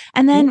somewhere.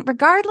 And then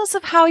regardless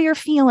of how you're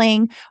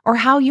feeling or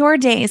how your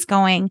day is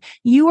going,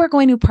 you are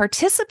going to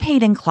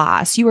participate in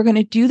class. You are going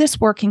to do this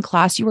work in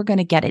class. You are going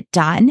to get it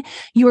done.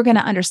 You are going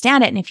to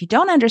understand it. And if you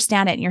don't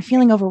understand it and you're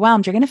feeling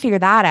overwhelmed, you're going to figure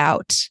that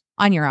out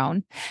on your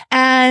own.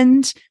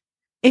 And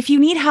if you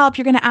need help,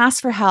 you're going to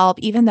ask for help,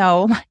 even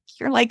though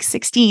you're like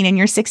 16 and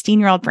your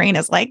 16-year-old brain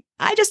is like,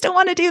 I just don't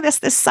want to do this.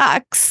 This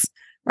sucks.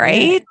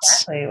 Right. Yeah,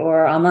 exactly.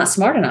 Or I'm not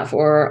smart enough,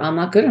 or I'm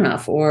not good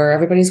enough, or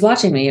everybody's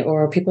watching me,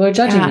 or people are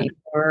judging me,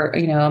 or,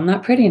 I'm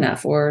not pretty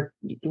enough, or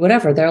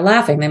whatever. They're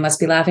laughing. They must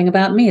be laughing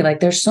about me.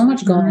 Like, there's so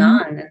much going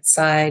on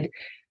inside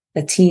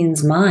a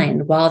teen's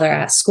mind while they're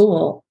at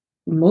school.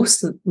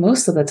 Most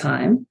of the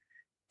time,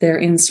 they're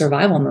in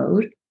survival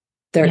mode.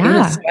 They're in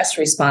a stress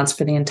response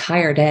for the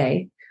entire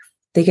day.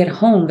 They get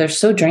home, they're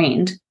so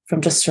drained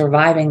from just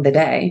surviving the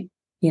day,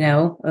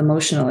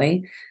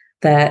 emotionally,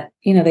 that,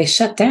 they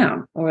shut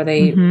down, or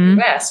they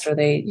rest, or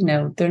they,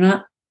 they're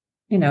not,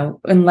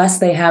 unless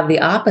they have the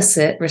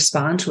opposite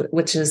response,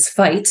 which is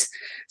fight.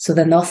 So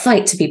then they'll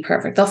fight to be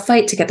perfect. They'll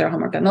fight to get their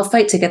homework done. They'll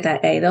fight to get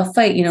that A. They'll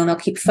fight, and they'll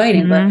keep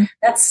fighting, but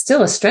that's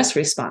still a stress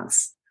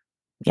response.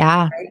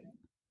 Yeah. Right?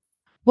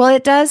 Well,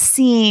 it does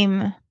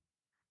seem,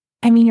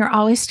 you're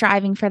always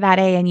striving for that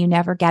A and you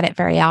never get it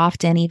very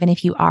often, even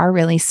if you are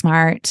really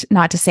smart.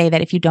 Not to say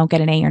that if you don't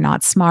get an A, you're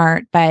not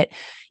smart, but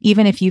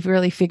even if you've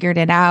really figured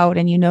it out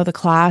and you know the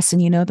class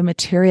and you know the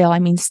material,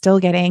 still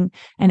getting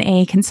an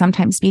A can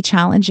sometimes be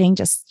challenging.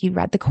 Just you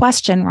read the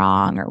question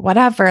wrong or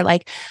whatever.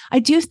 Like, I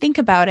do think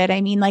about it.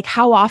 Like,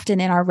 how often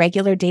in our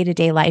regular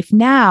day-to-day life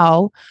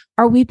now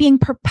are we being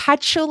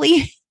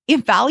perpetually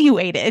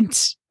evaluated?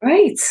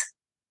 Right.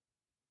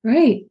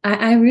 Right.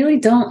 I really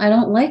don't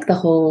like the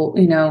whole,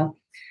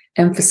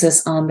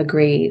 emphasis on the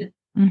grade.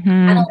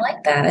 I don't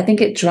like that. I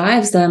think it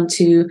drives them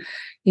to,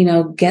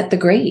 get the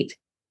grade,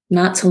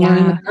 not to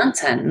learn the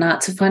content, not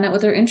to find out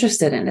what they're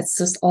interested in. It's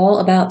just all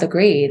about the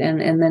grade.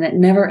 And then it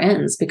never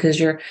ends because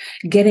you're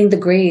getting the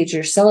grades,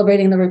 you're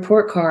celebrating the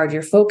report card,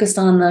 you're focused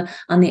on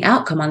the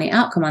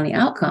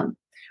outcome,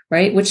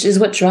 right? Which is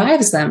what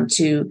drives them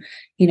to,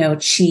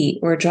 cheat,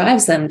 or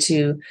drives them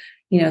to,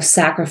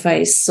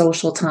 sacrifice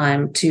social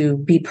time to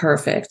be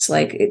perfect.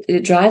 Like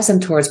it drives them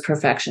towards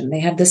perfection. They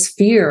have this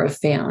fear of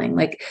failing.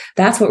 Like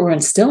that's what we're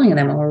instilling in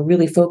them when we're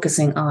really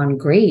focusing on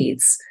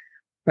grades,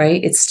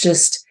 right? It's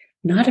just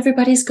not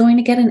everybody's going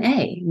to get an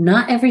A.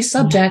 Not every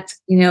subject,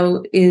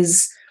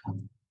 is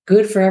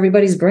good for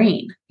everybody's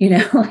brain.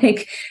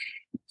 Like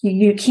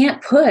you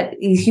can't put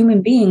these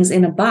human beings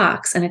in a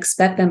box and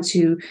expect them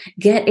to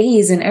get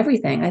A's in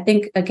everything. I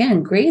think,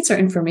 again, grades are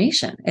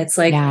information. It's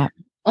like,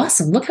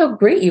 awesome. Look how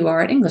great you are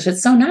at English.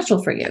 It's so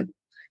natural for you.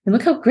 And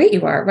look how great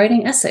you are at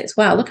writing essays.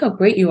 Wow. Look how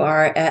great you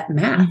are at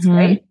math,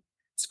 right?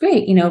 It's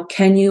great.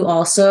 Can you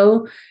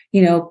also,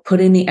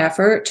 put in the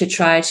effort to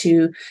try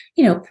to,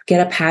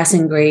 get a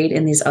passing grade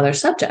in these other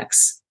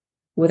subjects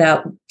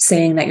without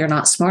saying that you're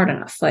not smart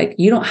enough? Like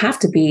you don't have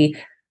to be,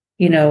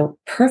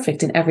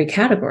 perfect in every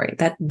category.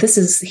 That this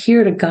is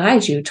here to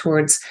guide you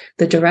towards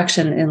the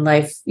direction in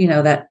life,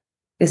 that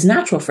is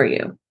natural for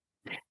you.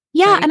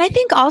 Yeah. Right? And I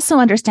think also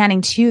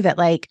understanding too, that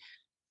like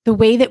the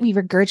way that we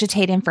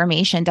regurgitate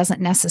information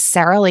doesn't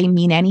necessarily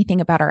mean anything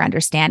about our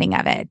understanding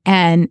of it.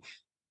 And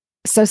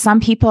so some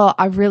people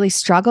really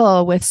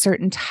struggle with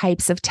certain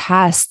types of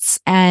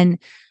tests. And,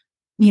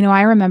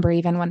 I remember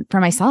even for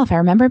myself, I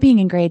remember being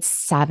in grade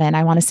 7,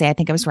 I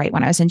think it was right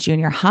when I was in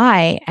junior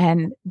high,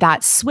 and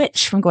that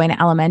switch from going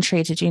to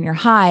elementary to junior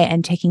high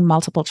and taking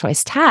multiple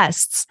choice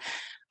tests,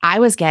 I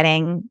was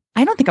getting,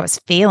 I don't think I was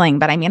failing,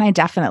 but I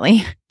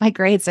definitely, my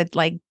grades had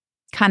like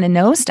kind of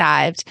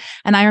nosedived.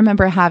 And I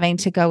remember having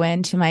to go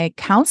into my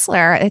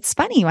counselor. It's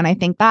funny when I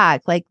think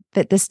back, like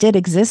that this did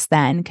exist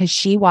then, because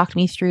she walked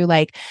me through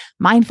like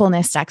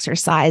mindfulness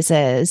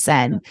exercises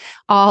and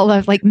all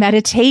of like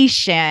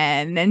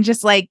meditation and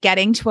just like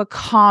getting to a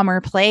calmer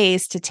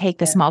place to take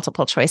this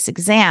multiple choice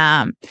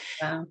exam.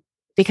 Wow.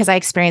 Because I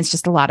experienced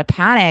just a lot of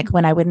panic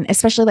when I wouldn't,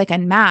 especially like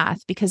in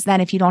math, because then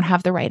if you don't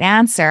have the right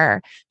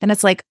answer, then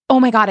it's like, oh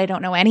my God, I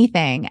don't know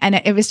anything. And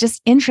it was just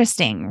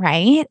interesting,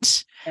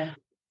 right? Yeah.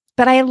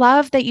 But I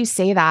love that you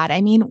say that.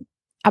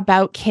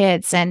 About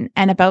kids and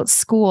about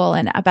school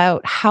and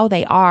about how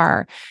they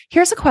are.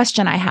 Here's a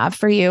question I have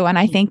for you. And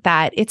I think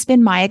that it's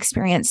been my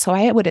experience. So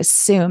I would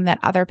assume that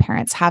other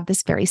parents have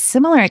this very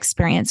similar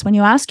experience. When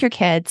you ask your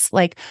kids,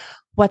 like,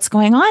 what's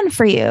going on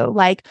for you?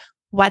 Like,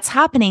 what's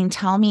happening?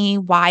 Tell me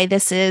why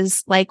this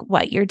is like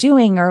what you're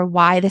doing or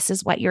why this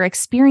is what you're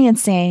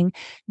experiencing.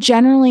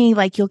 Generally,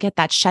 like you'll get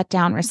that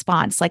shutdown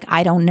response, like,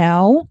 I don't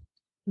know,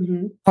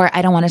 or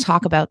I don't want to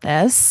talk about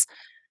this.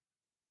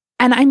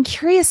 And I'm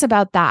curious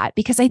about that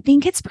because I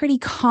think it's pretty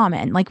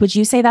common. Like, would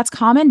you say that's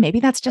common? Maybe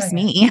that's just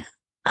me.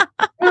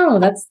 No,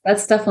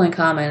 that's definitely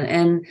common.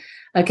 And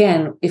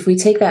again, if we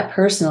take that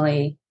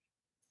personally,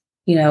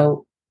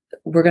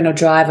 we're going to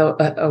drive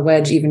a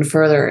wedge even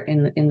further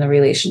in the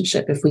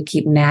relationship if we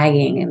keep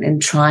nagging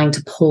and trying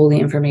to pull the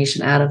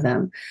information out of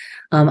them.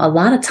 A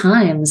lot of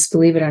times,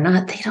 believe it or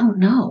not, they don't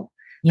know.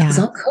 Because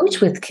I'll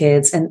coach with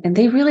kids and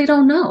they really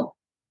don't know.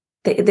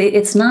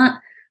 It's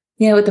not,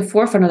 at the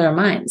forefront of their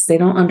minds. They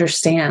don't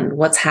understand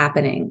what's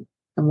happening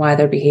and why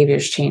their behavior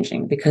is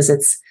changing because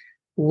it's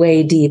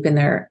way deep in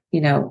their,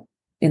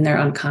 in their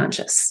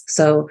unconscious.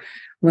 So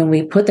when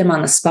we put them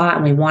on the spot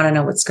and we want to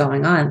know what's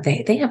going on,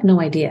 they have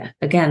no idea.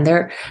 Again,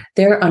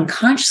 they're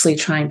unconsciously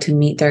trying to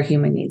meet their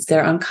human needs.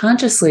 They're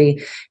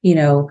unconsciously,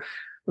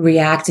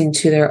 reacting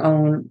to their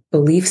own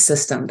belief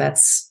system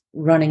that's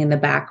running in the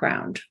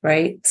background,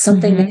 right?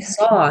 Something they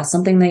saw,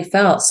 something they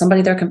felt,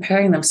 somebody they're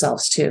comparing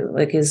themselves to,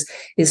 like is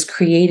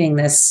creating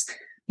this,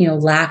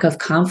 lack of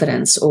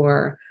confidence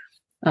or,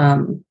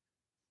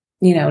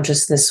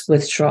 just this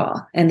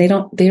withdrawal. And they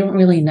don't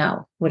really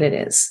know what it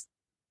is.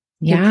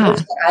 The approach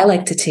that I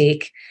like to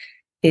take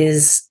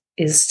is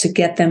to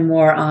get them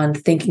more on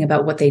thinking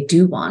about what they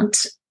do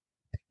want,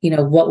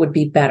 what would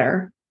be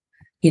better,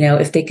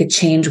 if they could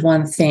change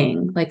one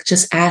thing, like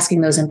just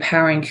asking those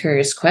empowering,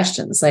 curious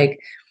questions, like,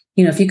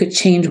 if you could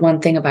change one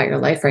thing about your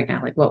life right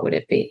now, like what would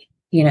it be,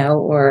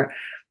 or,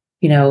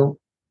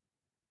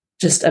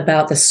 just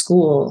about the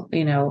school,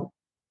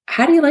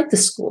 how do you like the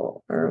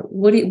school? Or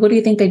what do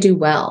you think they do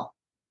well?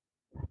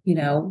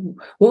 What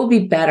would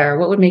be better?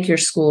 What would make your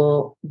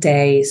school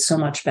day so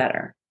much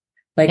better?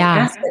 Like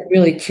ask them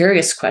really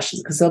curious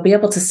questions, because they'll be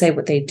able to say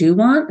what they do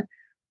want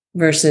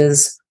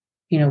versus,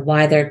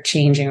 why they're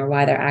changing or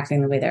why they're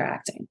acting the way they're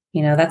acting.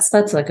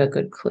 That's like a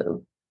good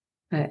clue.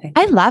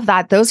 I love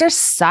that. Those are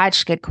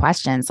such good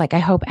questions. Like, I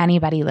hope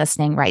anybody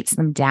listening writes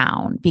them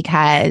down,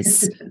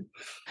 because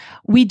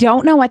we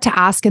don't know what to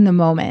ask in the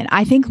moment.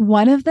 I think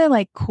one of the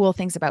like cool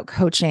things about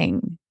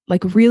coaching,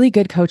 like really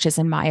good coaches,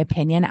 in my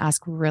opinion,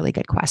 ask really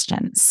good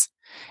questions.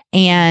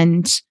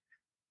 And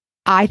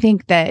I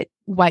think that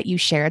what you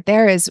shared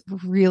there is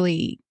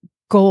really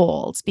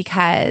gold,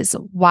 because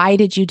why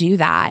did you do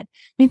that? I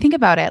mean, think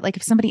about it. Like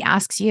if somebody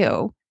asks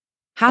you,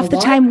 half the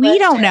time we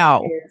don't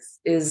know.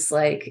 Is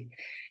like,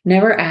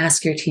 never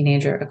ask your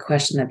teenager a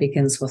question that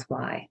begins with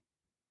why.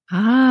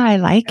 I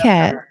like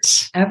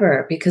it.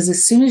 Ever. Because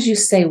as soon as you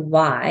say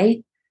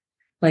why,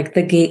 like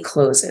the gate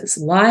closes.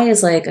 Why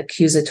is like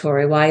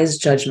accusatory. Why is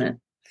judgment,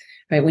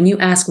 right? When you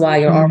ask why,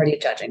 you're already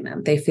judging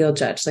them. They feel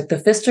judged. Like the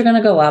fists are going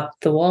to go up,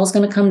 the wall's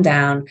going to come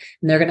down,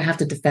 and they're going to have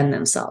to defend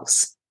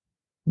themselves.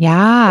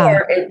 Yeah.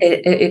 Or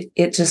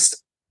it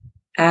just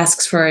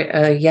asks for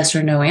a yes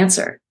or no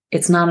answer.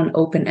 It's not an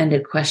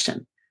open-ended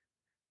question.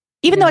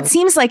 Even though it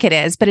seems like it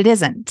is, but it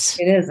isn't.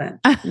 It isn't.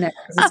 No,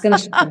 because it's going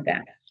to shut them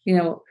down.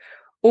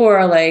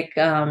 Or like,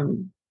 like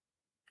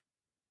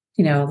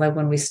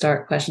when we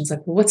start questions like,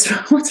 well,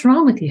 what's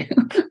wrong with you?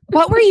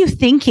 What were you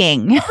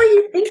thinking? What were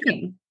you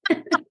thinking?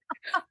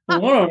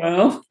 Well, I don't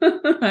know.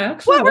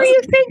 What were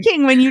you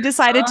thinking when you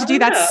decided to do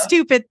that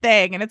stupid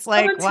thing? And it's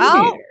like,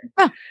 well,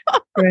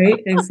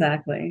 right.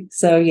 Exactly.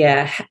 So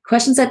yeah,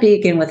 questions that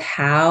begin with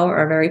how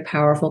are very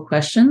powerful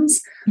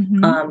questions.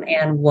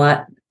 And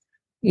what,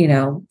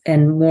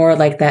 and more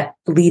like that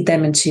lead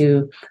them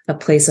into a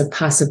place of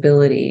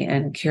possibility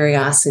and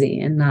curiosity,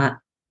 and not,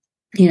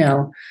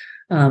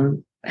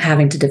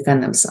 having to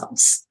defend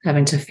themselves,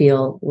 having to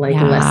feel like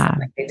less than,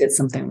 like they did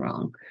something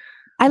wrong.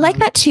 I like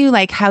that too.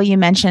 Like how you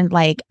mentioned,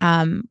 like,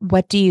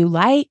 what do you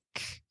like?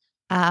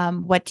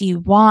 What do you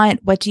want?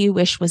 What do you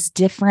wish was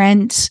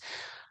different?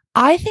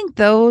 I think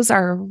those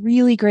are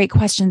really great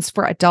questions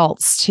for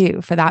adults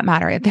too, for that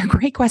matter. They're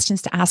great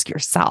questions to ask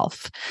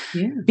yourself,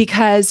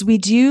 because we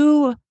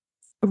do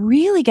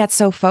really get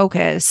so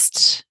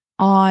focused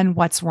on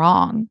what's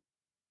wrong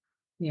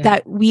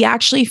that we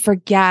actually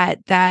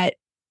forget that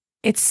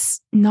it's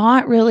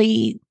not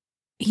really,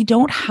 you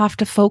don't have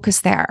to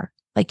focus there.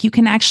 Like you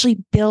can actually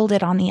build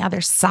it on the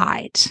other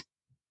side.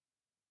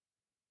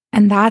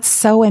 And that's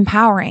so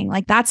empowering.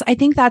 Like I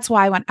think that's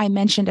why when I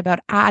mentioned about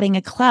adding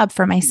a club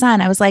for my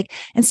son, I was like,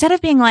 instead of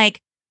being like,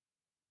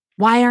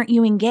 why aren't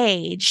you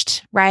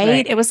engaged?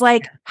 Right? It was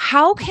like,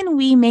 how can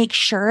we make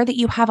sure that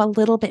you have a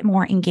little bit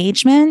more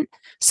engagement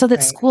so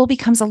that school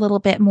becomes a little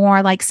bit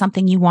more like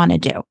something you want to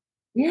do?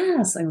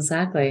 Yes,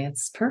 exactly.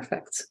 It's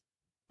perfect.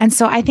 And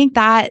so I think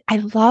that I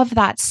love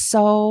that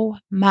so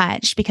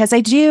much, because I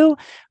do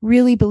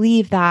really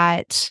believe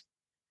that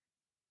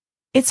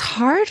it's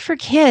hard for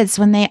kids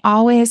when they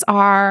always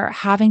are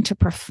having to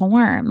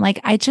perform. Like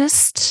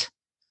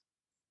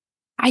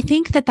I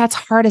think that that's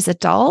hard as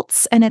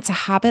adults, and it's a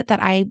habit that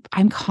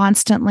I'm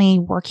constantly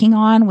working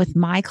on with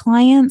my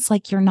clients.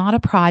 Like, you're not a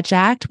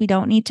project. We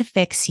don't need to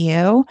fix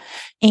you,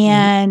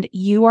 and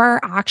you are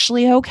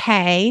actually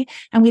okay.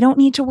 And we don't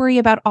need to worry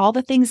about all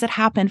the things that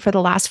happened for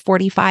the last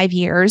 45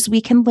 years.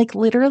 We can like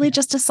literally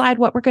just decide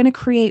what we're going to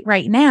create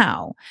right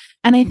now.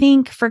 And I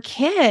think for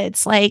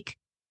kids, like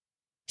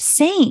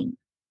same,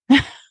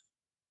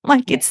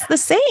 like it's the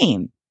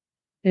same.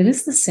 It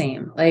is the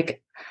same.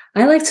 Like,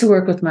 I like to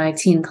work with my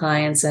teen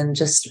clients and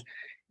just,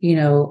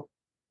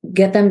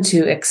 get them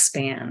to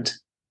expand.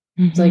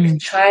 Like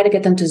try to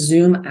get them to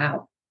zoom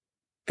out,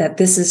 that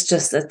this is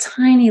just a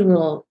tiny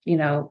little,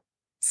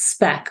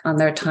 speck on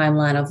their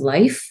timeline of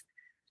life.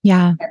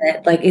 Yeah.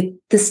 And that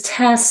this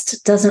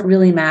test doesn't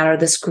really matter.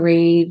 This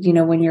grade,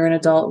 when you're an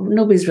adult,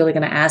 nobody's really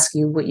going to ask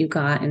you what you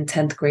got in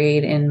 10th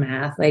grade in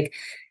math. Like,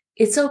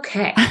 it's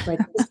okay. Like,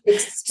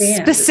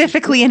 expand.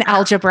 Specifically in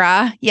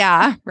algebra.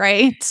 Yeah.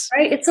 Right.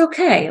 Right. It's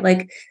okay.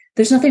 Like,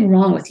 there's nothing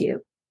wrong with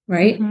you.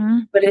 Right.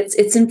 But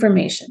it's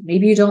information.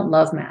 Maybe you don't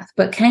love math,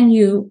 but can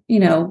you,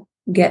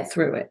 get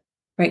through it?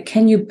 Right.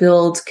 Can you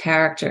build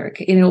character?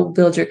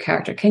 Build your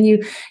character. Can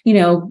you,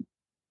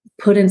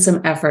 put in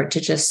some effort to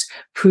just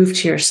prove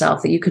to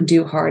yourself that you can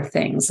do hard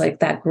things, like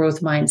that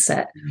growth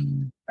mindset.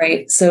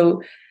 Right.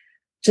 So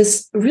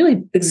just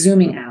really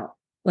zooming out.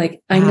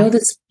 Like, I know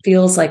this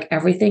feels like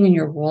everything in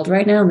your world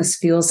right now. And this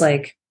feels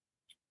like,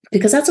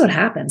 because that's what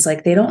happens.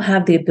 Like, they don't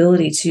have the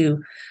ability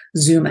to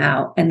zoom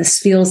out. And this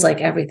feels like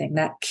everything,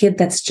 that kid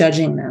that's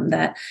judging them,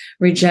 that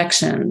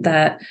rejection,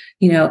 that,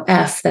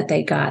 F that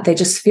they got, they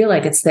just feel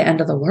like it's the end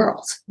of the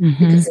world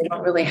because they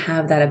don't really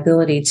have that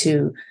ability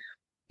to,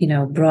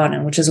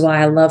 broaden, which is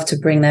why I love to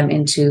bring them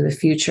into the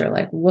future.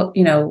 Like what,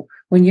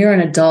 when you're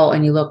an adult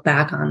and you look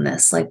back on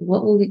this, like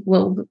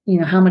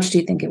how much do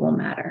you think it will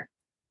matter?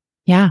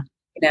 Yeah.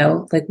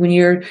 Like when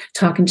you're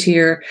talking to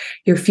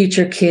your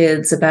future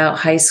kids about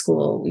high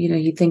school,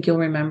 you think you'll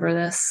remember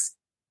this,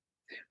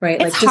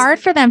 right? It's like hard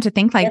for them to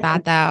think like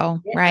that though,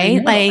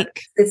 right?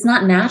 Like it's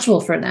not natural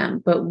for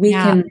them, but we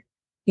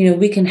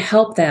can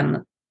help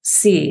them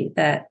see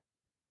that,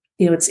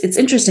 it's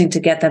interesting to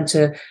get them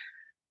to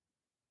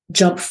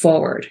jump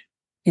forward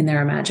in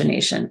their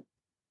imagination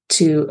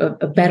to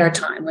a better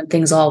time when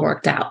things all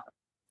worked out,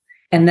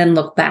 and then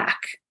look back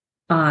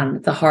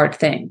on the hard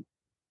thing,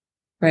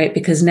 right?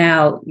 Because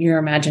now your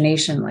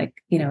imagination, like,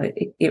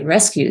 it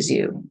rescues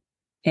you,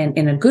 and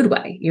in a good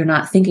way. You're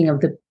not thinking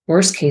of the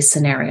worst case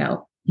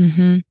scenario,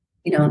 and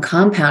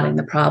compounding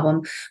the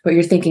problem, but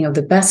you're thinking of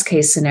the best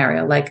case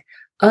scenario. Like,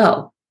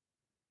 oh,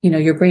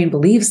 your brain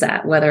believes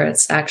that, whether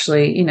it's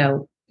actually,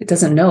 it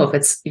doesn't know if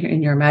it's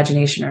in your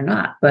imagination or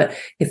not. But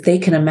if they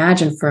can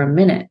imagine for a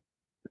minute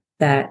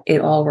that it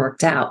all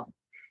worked out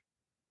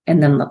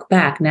and then look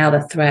back, now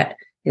the threat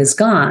is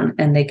gone,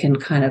 and they can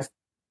kind of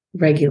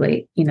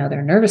regulate,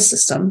 their nervous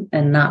system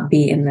and not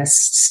be in this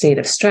state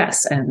of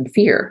stress and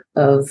fear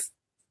of,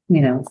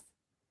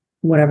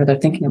 whatever they're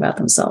thinking about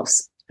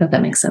themselves. If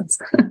that makes sense.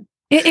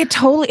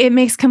 It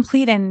makes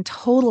complete and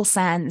total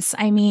sense.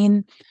 I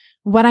mean,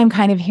 what I'm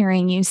kind of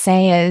hearing you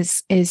say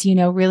is,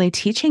 really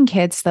teaching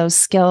kids those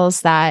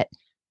skills that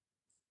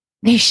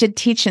they should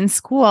teach in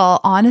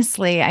school.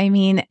 Honestly, I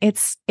mean,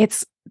 it's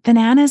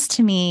bananas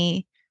to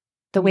me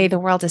the way the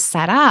world is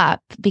set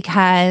up,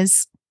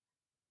 because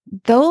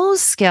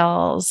those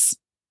skills,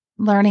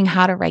 learning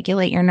how to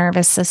regulate your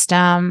nervous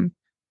system,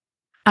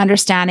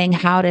 understanding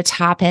how to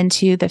tap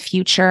into the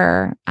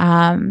future,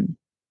 kind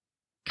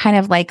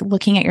of like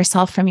looking at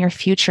yourself from your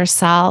future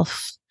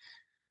self,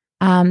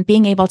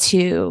 being able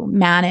to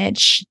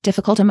manage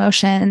difficult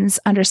emotions,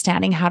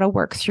 understanding how to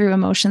work through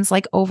emotions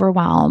like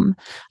overwhelm,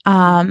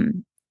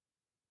 and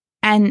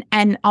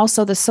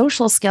also the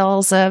social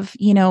skills of,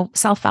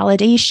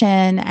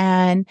 self-validation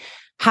and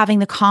having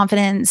the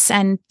confidence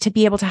and to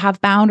be able to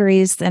have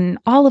boundaries and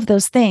all of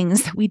those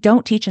things that we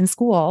don't teach in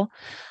school,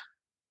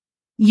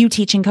 you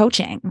teach in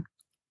coaching.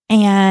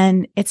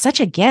 And it's such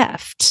a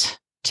gift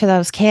to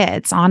those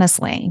kids,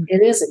 honestly.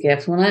 It is a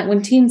gift.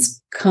 When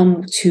teens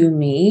come to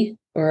me,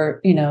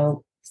 or,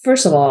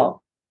 first of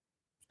all,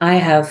 I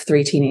have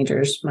 3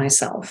 teenagers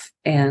myself,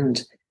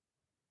 and,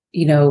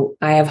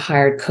 I have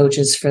hired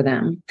coaches for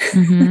them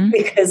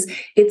because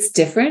it's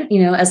different,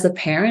 as the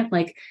parent,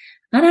 like,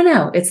 I don't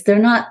know,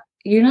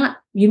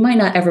 you might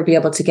not ever be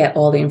able to get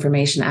all the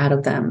information out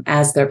of them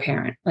as their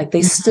parent. Like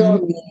they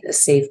still need a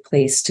safe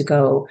place to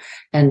go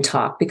and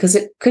talk, because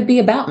it could be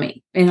about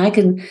me, and I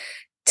can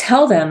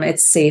tell them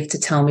it's safe to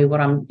tell me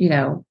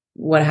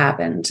what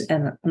happened,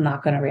 and I'm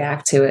not going to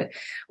react to it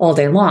all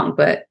day long.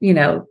 But,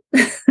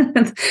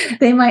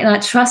 they might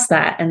not trust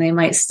that, and they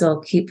might still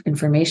keep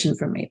information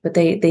from me, but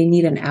they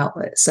need an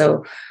outlet.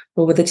 So,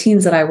 but with the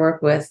teens that I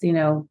work with,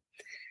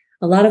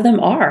 a lot of them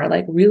are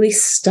like really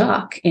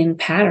stuck in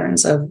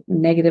patterns of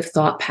negative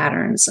thought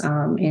patterns,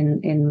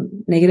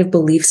 in negative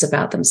beliefs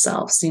about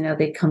themselves.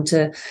 They come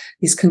to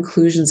these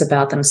conclusions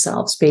about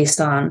themselves based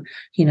on,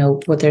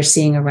 what they're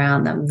seeing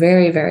around them.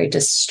 Very, very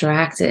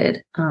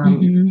distracted,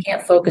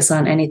 can't focus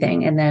on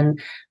anything, and then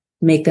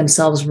make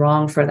themselves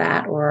wrong for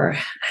that, or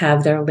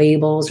have their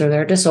labels or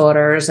their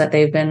disorders that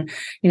they've been,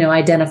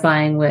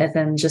 identifying with,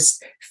 and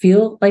just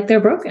feel like they're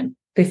broken.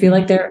 They feel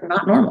like they're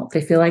not normal.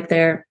 They feel like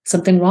there's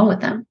something wrong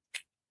with them.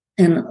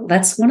 And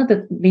that's one of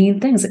the main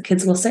things that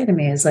kids will say to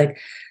me is like,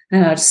 I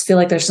don't know, I just feel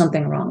like there's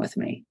something wrong with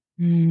me.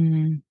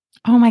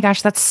 Oh my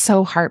gosh, that's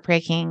so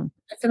heartbreaking.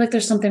 I feel like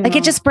there's something like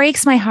wrong. It just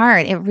breaks my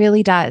heart. It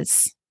really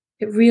does.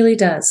 It really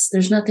does.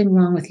 There's nothing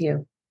wrong with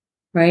you,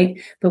 right?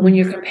 But when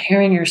you're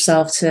comparing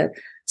yourself to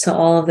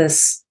all of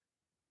this,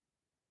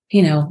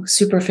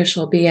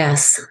 superficial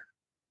BS,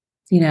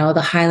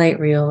 the highlight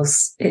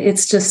reels,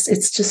 it's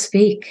just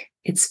fake.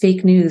 It's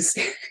fake news.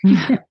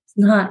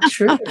 Not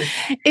true.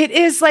 It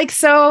is like,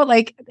 so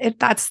like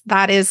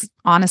that is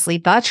honestly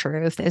the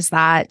truth, is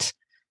that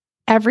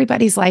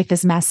everybody's life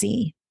is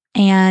messy.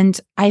 And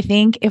I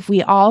think if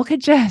we all could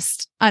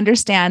just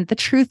understand the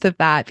truth of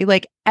that, be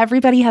like,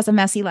 everybody has a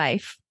messy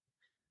life,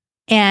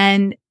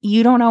 and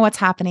you don't know what's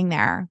happening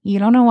there. You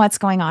don't know what's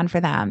going on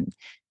for them.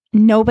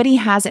 Nobody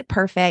has it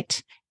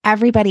perfect.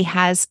 Everybody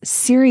has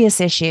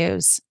serious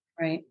issues.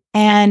 Right.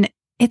 And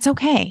it's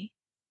okay.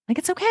 Like,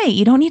 it's okay.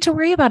 You don't need to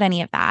worry about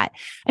any of that.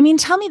 I mean,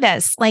 tell me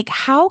this, like,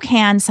 how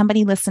can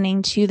somebody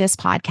listening to this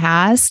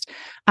podcast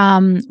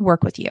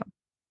work with you?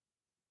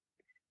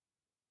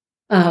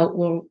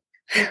 Well,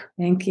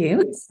 thank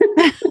you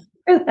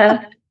for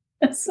that.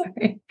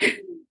 Sorry.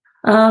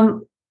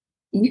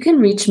 You can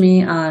reach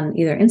me on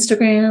either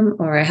Instagram,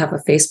 or I have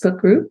a Facebook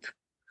group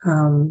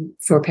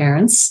for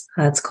parents.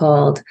 It's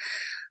called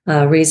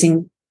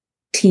Raising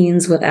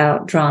Teens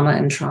Without Drama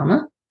and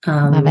Trauma.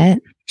 Love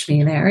it. Reach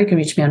me there. You can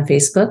reach me on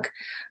Facebook.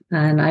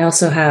 And I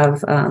also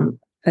have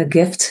a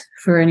gift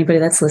for anybody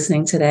that's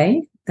listening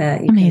today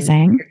that you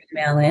Amazing. can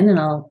email in, and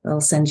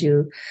I'll send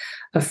you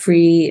a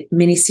free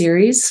mini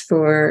series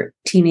for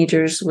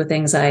teenagers with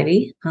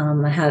anxiety.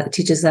 It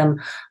teaches them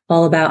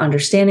all about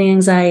understanding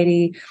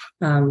anxiety,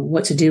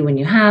 what to do when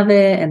you have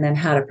it, and then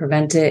how to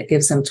prevent it.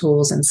 Gives them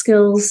tools and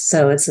skills.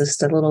 So it's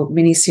just a little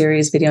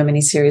video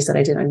mini series that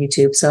I did on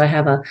YouTube. So I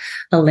have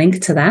a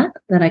link to that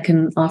I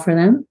can offer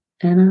them.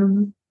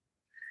 And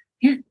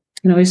you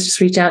can always just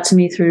reach out to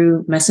me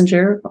through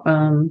Messenger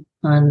on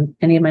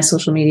any of my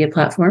social media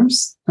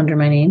platforms under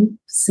my name,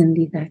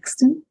 Cindy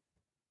Thackston.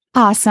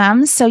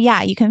 Awesome. So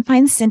yeah, you can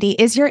find Cindy.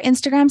 Is your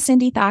Instagram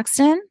Cindy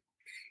Thackston?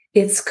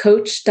 It's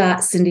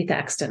coach.Cindy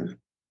Thackston.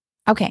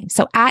 Okay.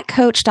 So at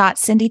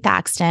coach.Cindy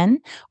Thackston,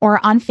 or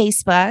on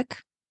Facebook,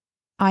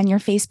 on your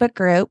Facebook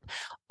group,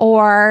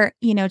 or,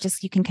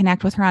 just you can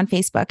connect with her on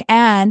Facebook.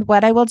 And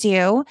what I will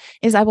do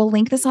is I will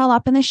link this all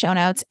up in the show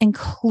notes,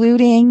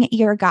 including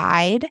your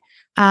guide,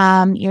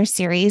 your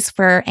series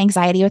for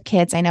anxiety with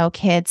kids. I know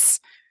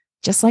kids,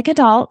 just like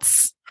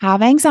adults,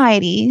 have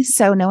anxiety.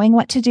 So knowing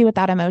what to do with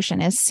that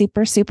emotion is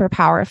super, super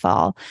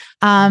powerful.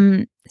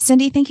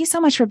 Cindy, thank you so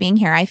much for being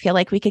here. I feel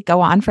like we could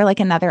go on for like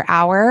another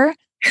hour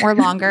or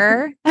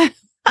longer.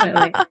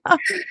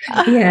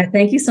 Yeah.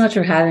 Thank you so much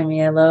for having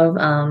me. I love,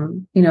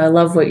 I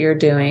love what you're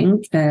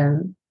doing,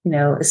 and,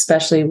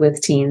 especially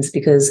with teens,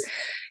 because,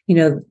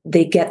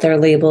 they get their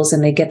labels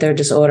and they get their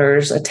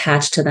disorders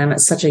attached to them at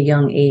such a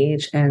young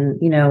age. And,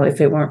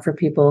 if it weren't for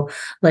people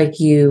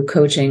like you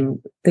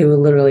coaching, they would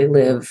literally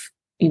live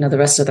the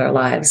rest of their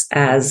lives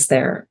as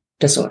their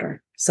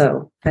disorder.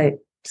 So I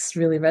just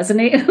really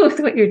resonate with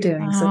what you're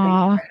doing. So thank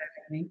you for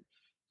having me.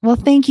 Well,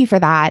 thank you for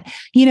that.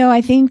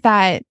 I think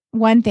that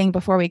one thing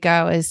before we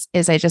go is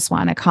I just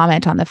want to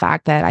comment on the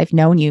fact that I've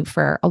known you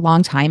for a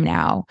long time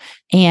now.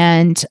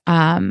 And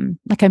I'm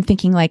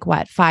thinking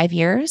 5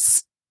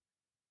 years?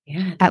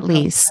 Yeah. At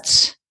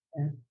least.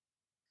 Yeah.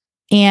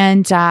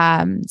 And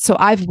so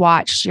I've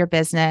watched your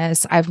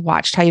business. I've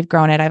watched how you've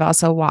grown it. I've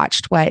also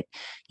watched what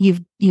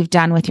you've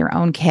done with your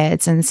own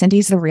kids, and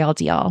Cindy's the real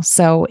deal.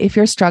 So if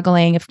you're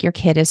struggling, if your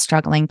kid is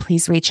struggling,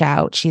 please reach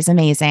out. She's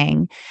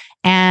amazing.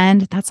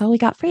 And that's all we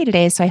got for you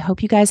today. So I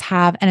hope you guys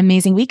have an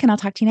amazing week, and I'll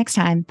talk to you next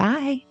time.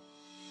 Bye.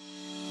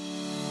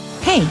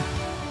 Hey,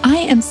 I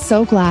am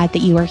so glad that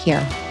you are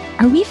here.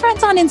 Are we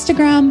friends on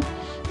Instagram?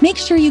 Make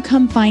sure you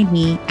come find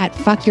me at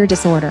Fuck Your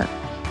Disorder.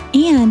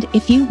 And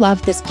if you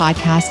love this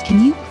podcast,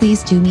 can you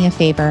please do me a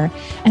favor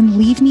and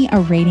leave me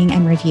a rating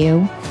and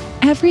review?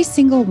 Every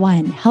single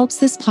one helps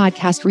this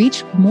podcast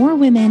reach more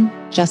women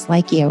just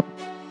like you.